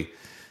 actually.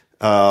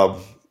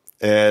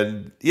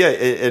 And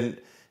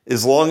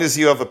as long as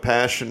you have a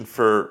passion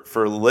for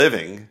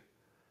living,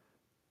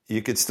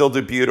 you could still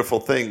do beautiful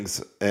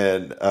things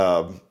and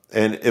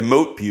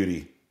emote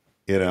beauty,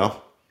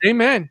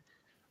 Amen.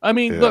 I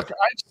mean, look,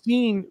 I've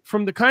seen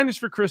from the Kindness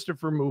for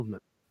Christopher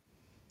movement,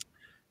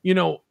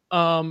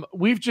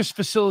 we've just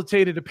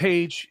facilitated a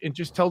page and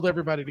just told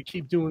everybody to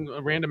keep doing a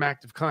random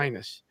act of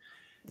kindness.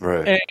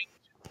 Right. And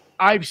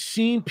I've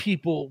seen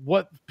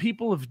what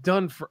people have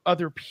done for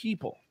other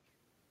people.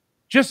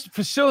 Just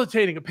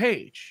facilitating a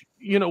page.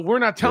 We're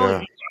not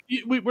telling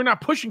we're not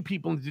pushing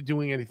people into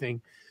doing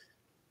anything.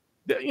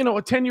 A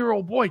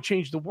 10-year-old boy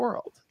changed the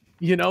world.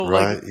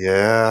 Right?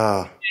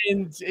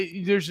 And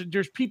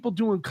there's people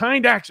doing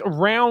kind acts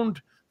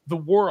around the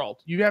world.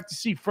 You have to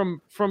see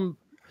from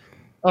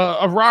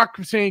a rock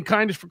saying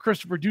Kindness for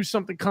Christopher, do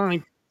something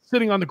kind,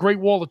 sitting on the Great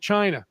Wall of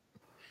China.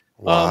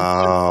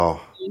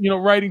 Wow.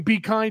 Writing Be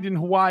Kind in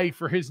Hawaii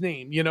for his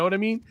name. You know what I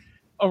mean?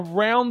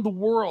 Around the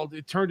world,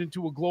 it turned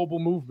into a global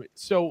movement.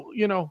 So,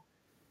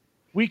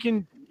 we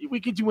can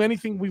do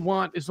anything we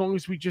want as long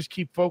as we just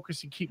keep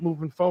focused and keep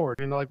moving forward.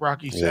 And like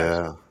Rocky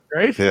says,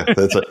 right? Yeah,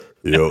 that's it.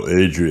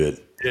 Adrian.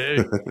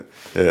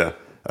 Yeah,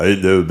 I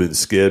ain't never been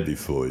scared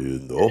before, I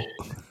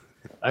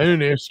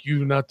didn't ask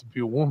you not to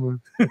be a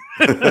woman.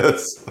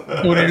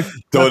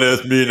 Don't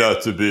ask me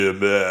not to be a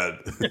man.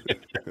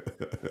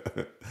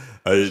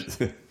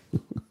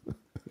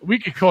 We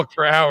could talk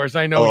for hours.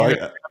 I know.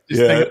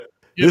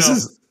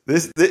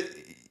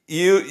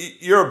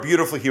 You're a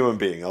beautiful human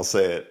being. I'll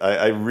say it.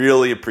 I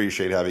really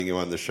appreciate having you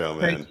on the show,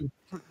 man. Thank you.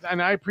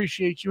 And I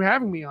appreciate you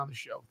having me on the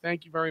show.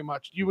 Thank you very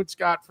much. You and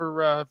Scott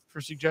for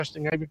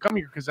suggesting I even come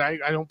here, because I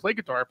don't play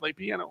guitar. I play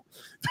piano.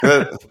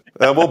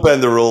 We'll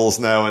bend the rules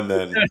now and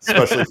then,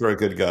 especially for a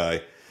good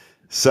guy.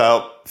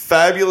 So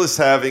fabulous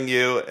having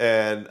you.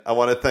 And I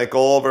want to thank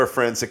all of our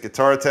friends at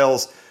Guitar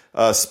Tales.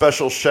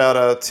 Special shout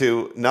out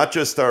to not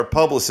just our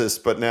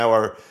publicist, but now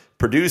our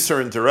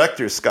producer and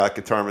director, Scott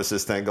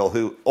Guitarmist Engel,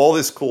 who all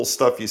this cool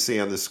stuff you see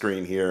on the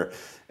screen here,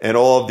 and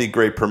all of the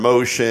great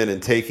promotion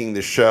and taking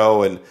the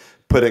show and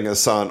putting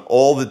us on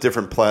all the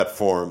different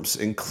platforms,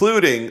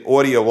 including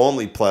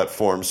audio-only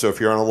platforms. So if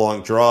you're on a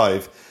long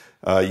drive,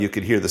 you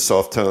could hear the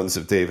soft tones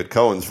of David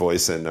Cohen's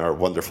voice and our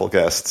wonderful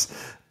guests.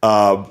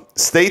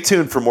 Stay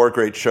tuned for more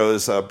great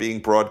shows being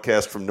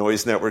broadcast from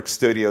Noise Network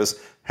Studios.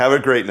 Have a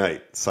great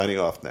night. Signing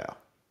off now.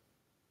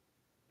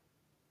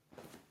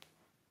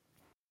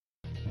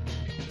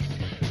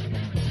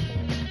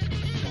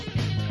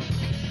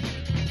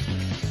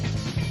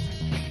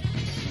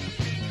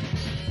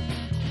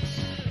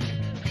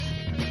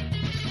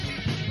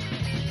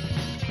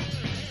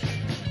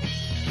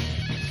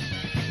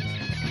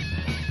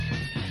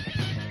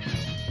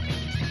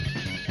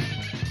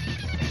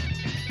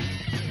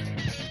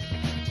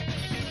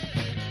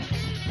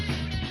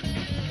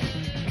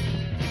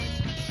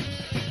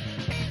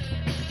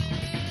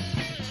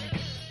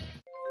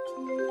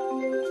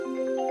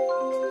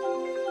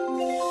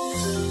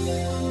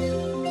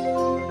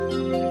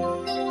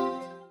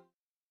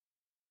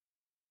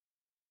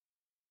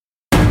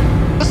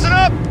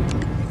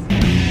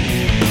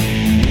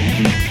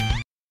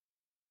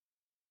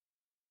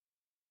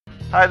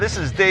 Hi, this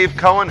is Dave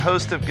Cohen,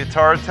 host of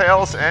Guitar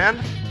Tales, and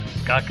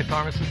Scott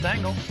Guitarmist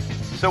Engel.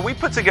 So we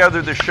put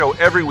together this show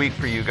every week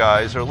for you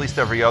guys, or at least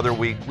every other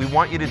week. We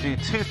want you to do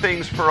two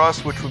things for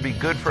us, which would be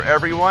good for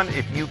everyone.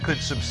 If you could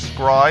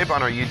subscribe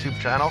on our YouTube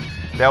channel,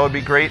 that would be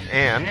great.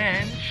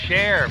 And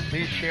share.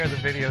 Please share the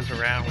videos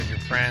around with your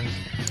friends.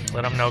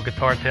 Let them know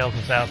Guitar Tales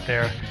is out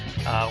there.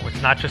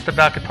 It's not just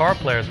about guitar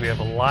players. We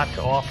have a lot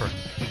to offer.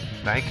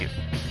 thank you.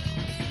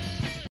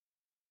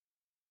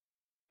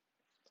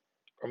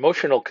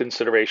 Promotional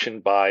consideration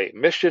by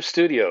Mischief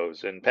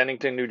Studios in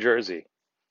Pennington, New Jersey.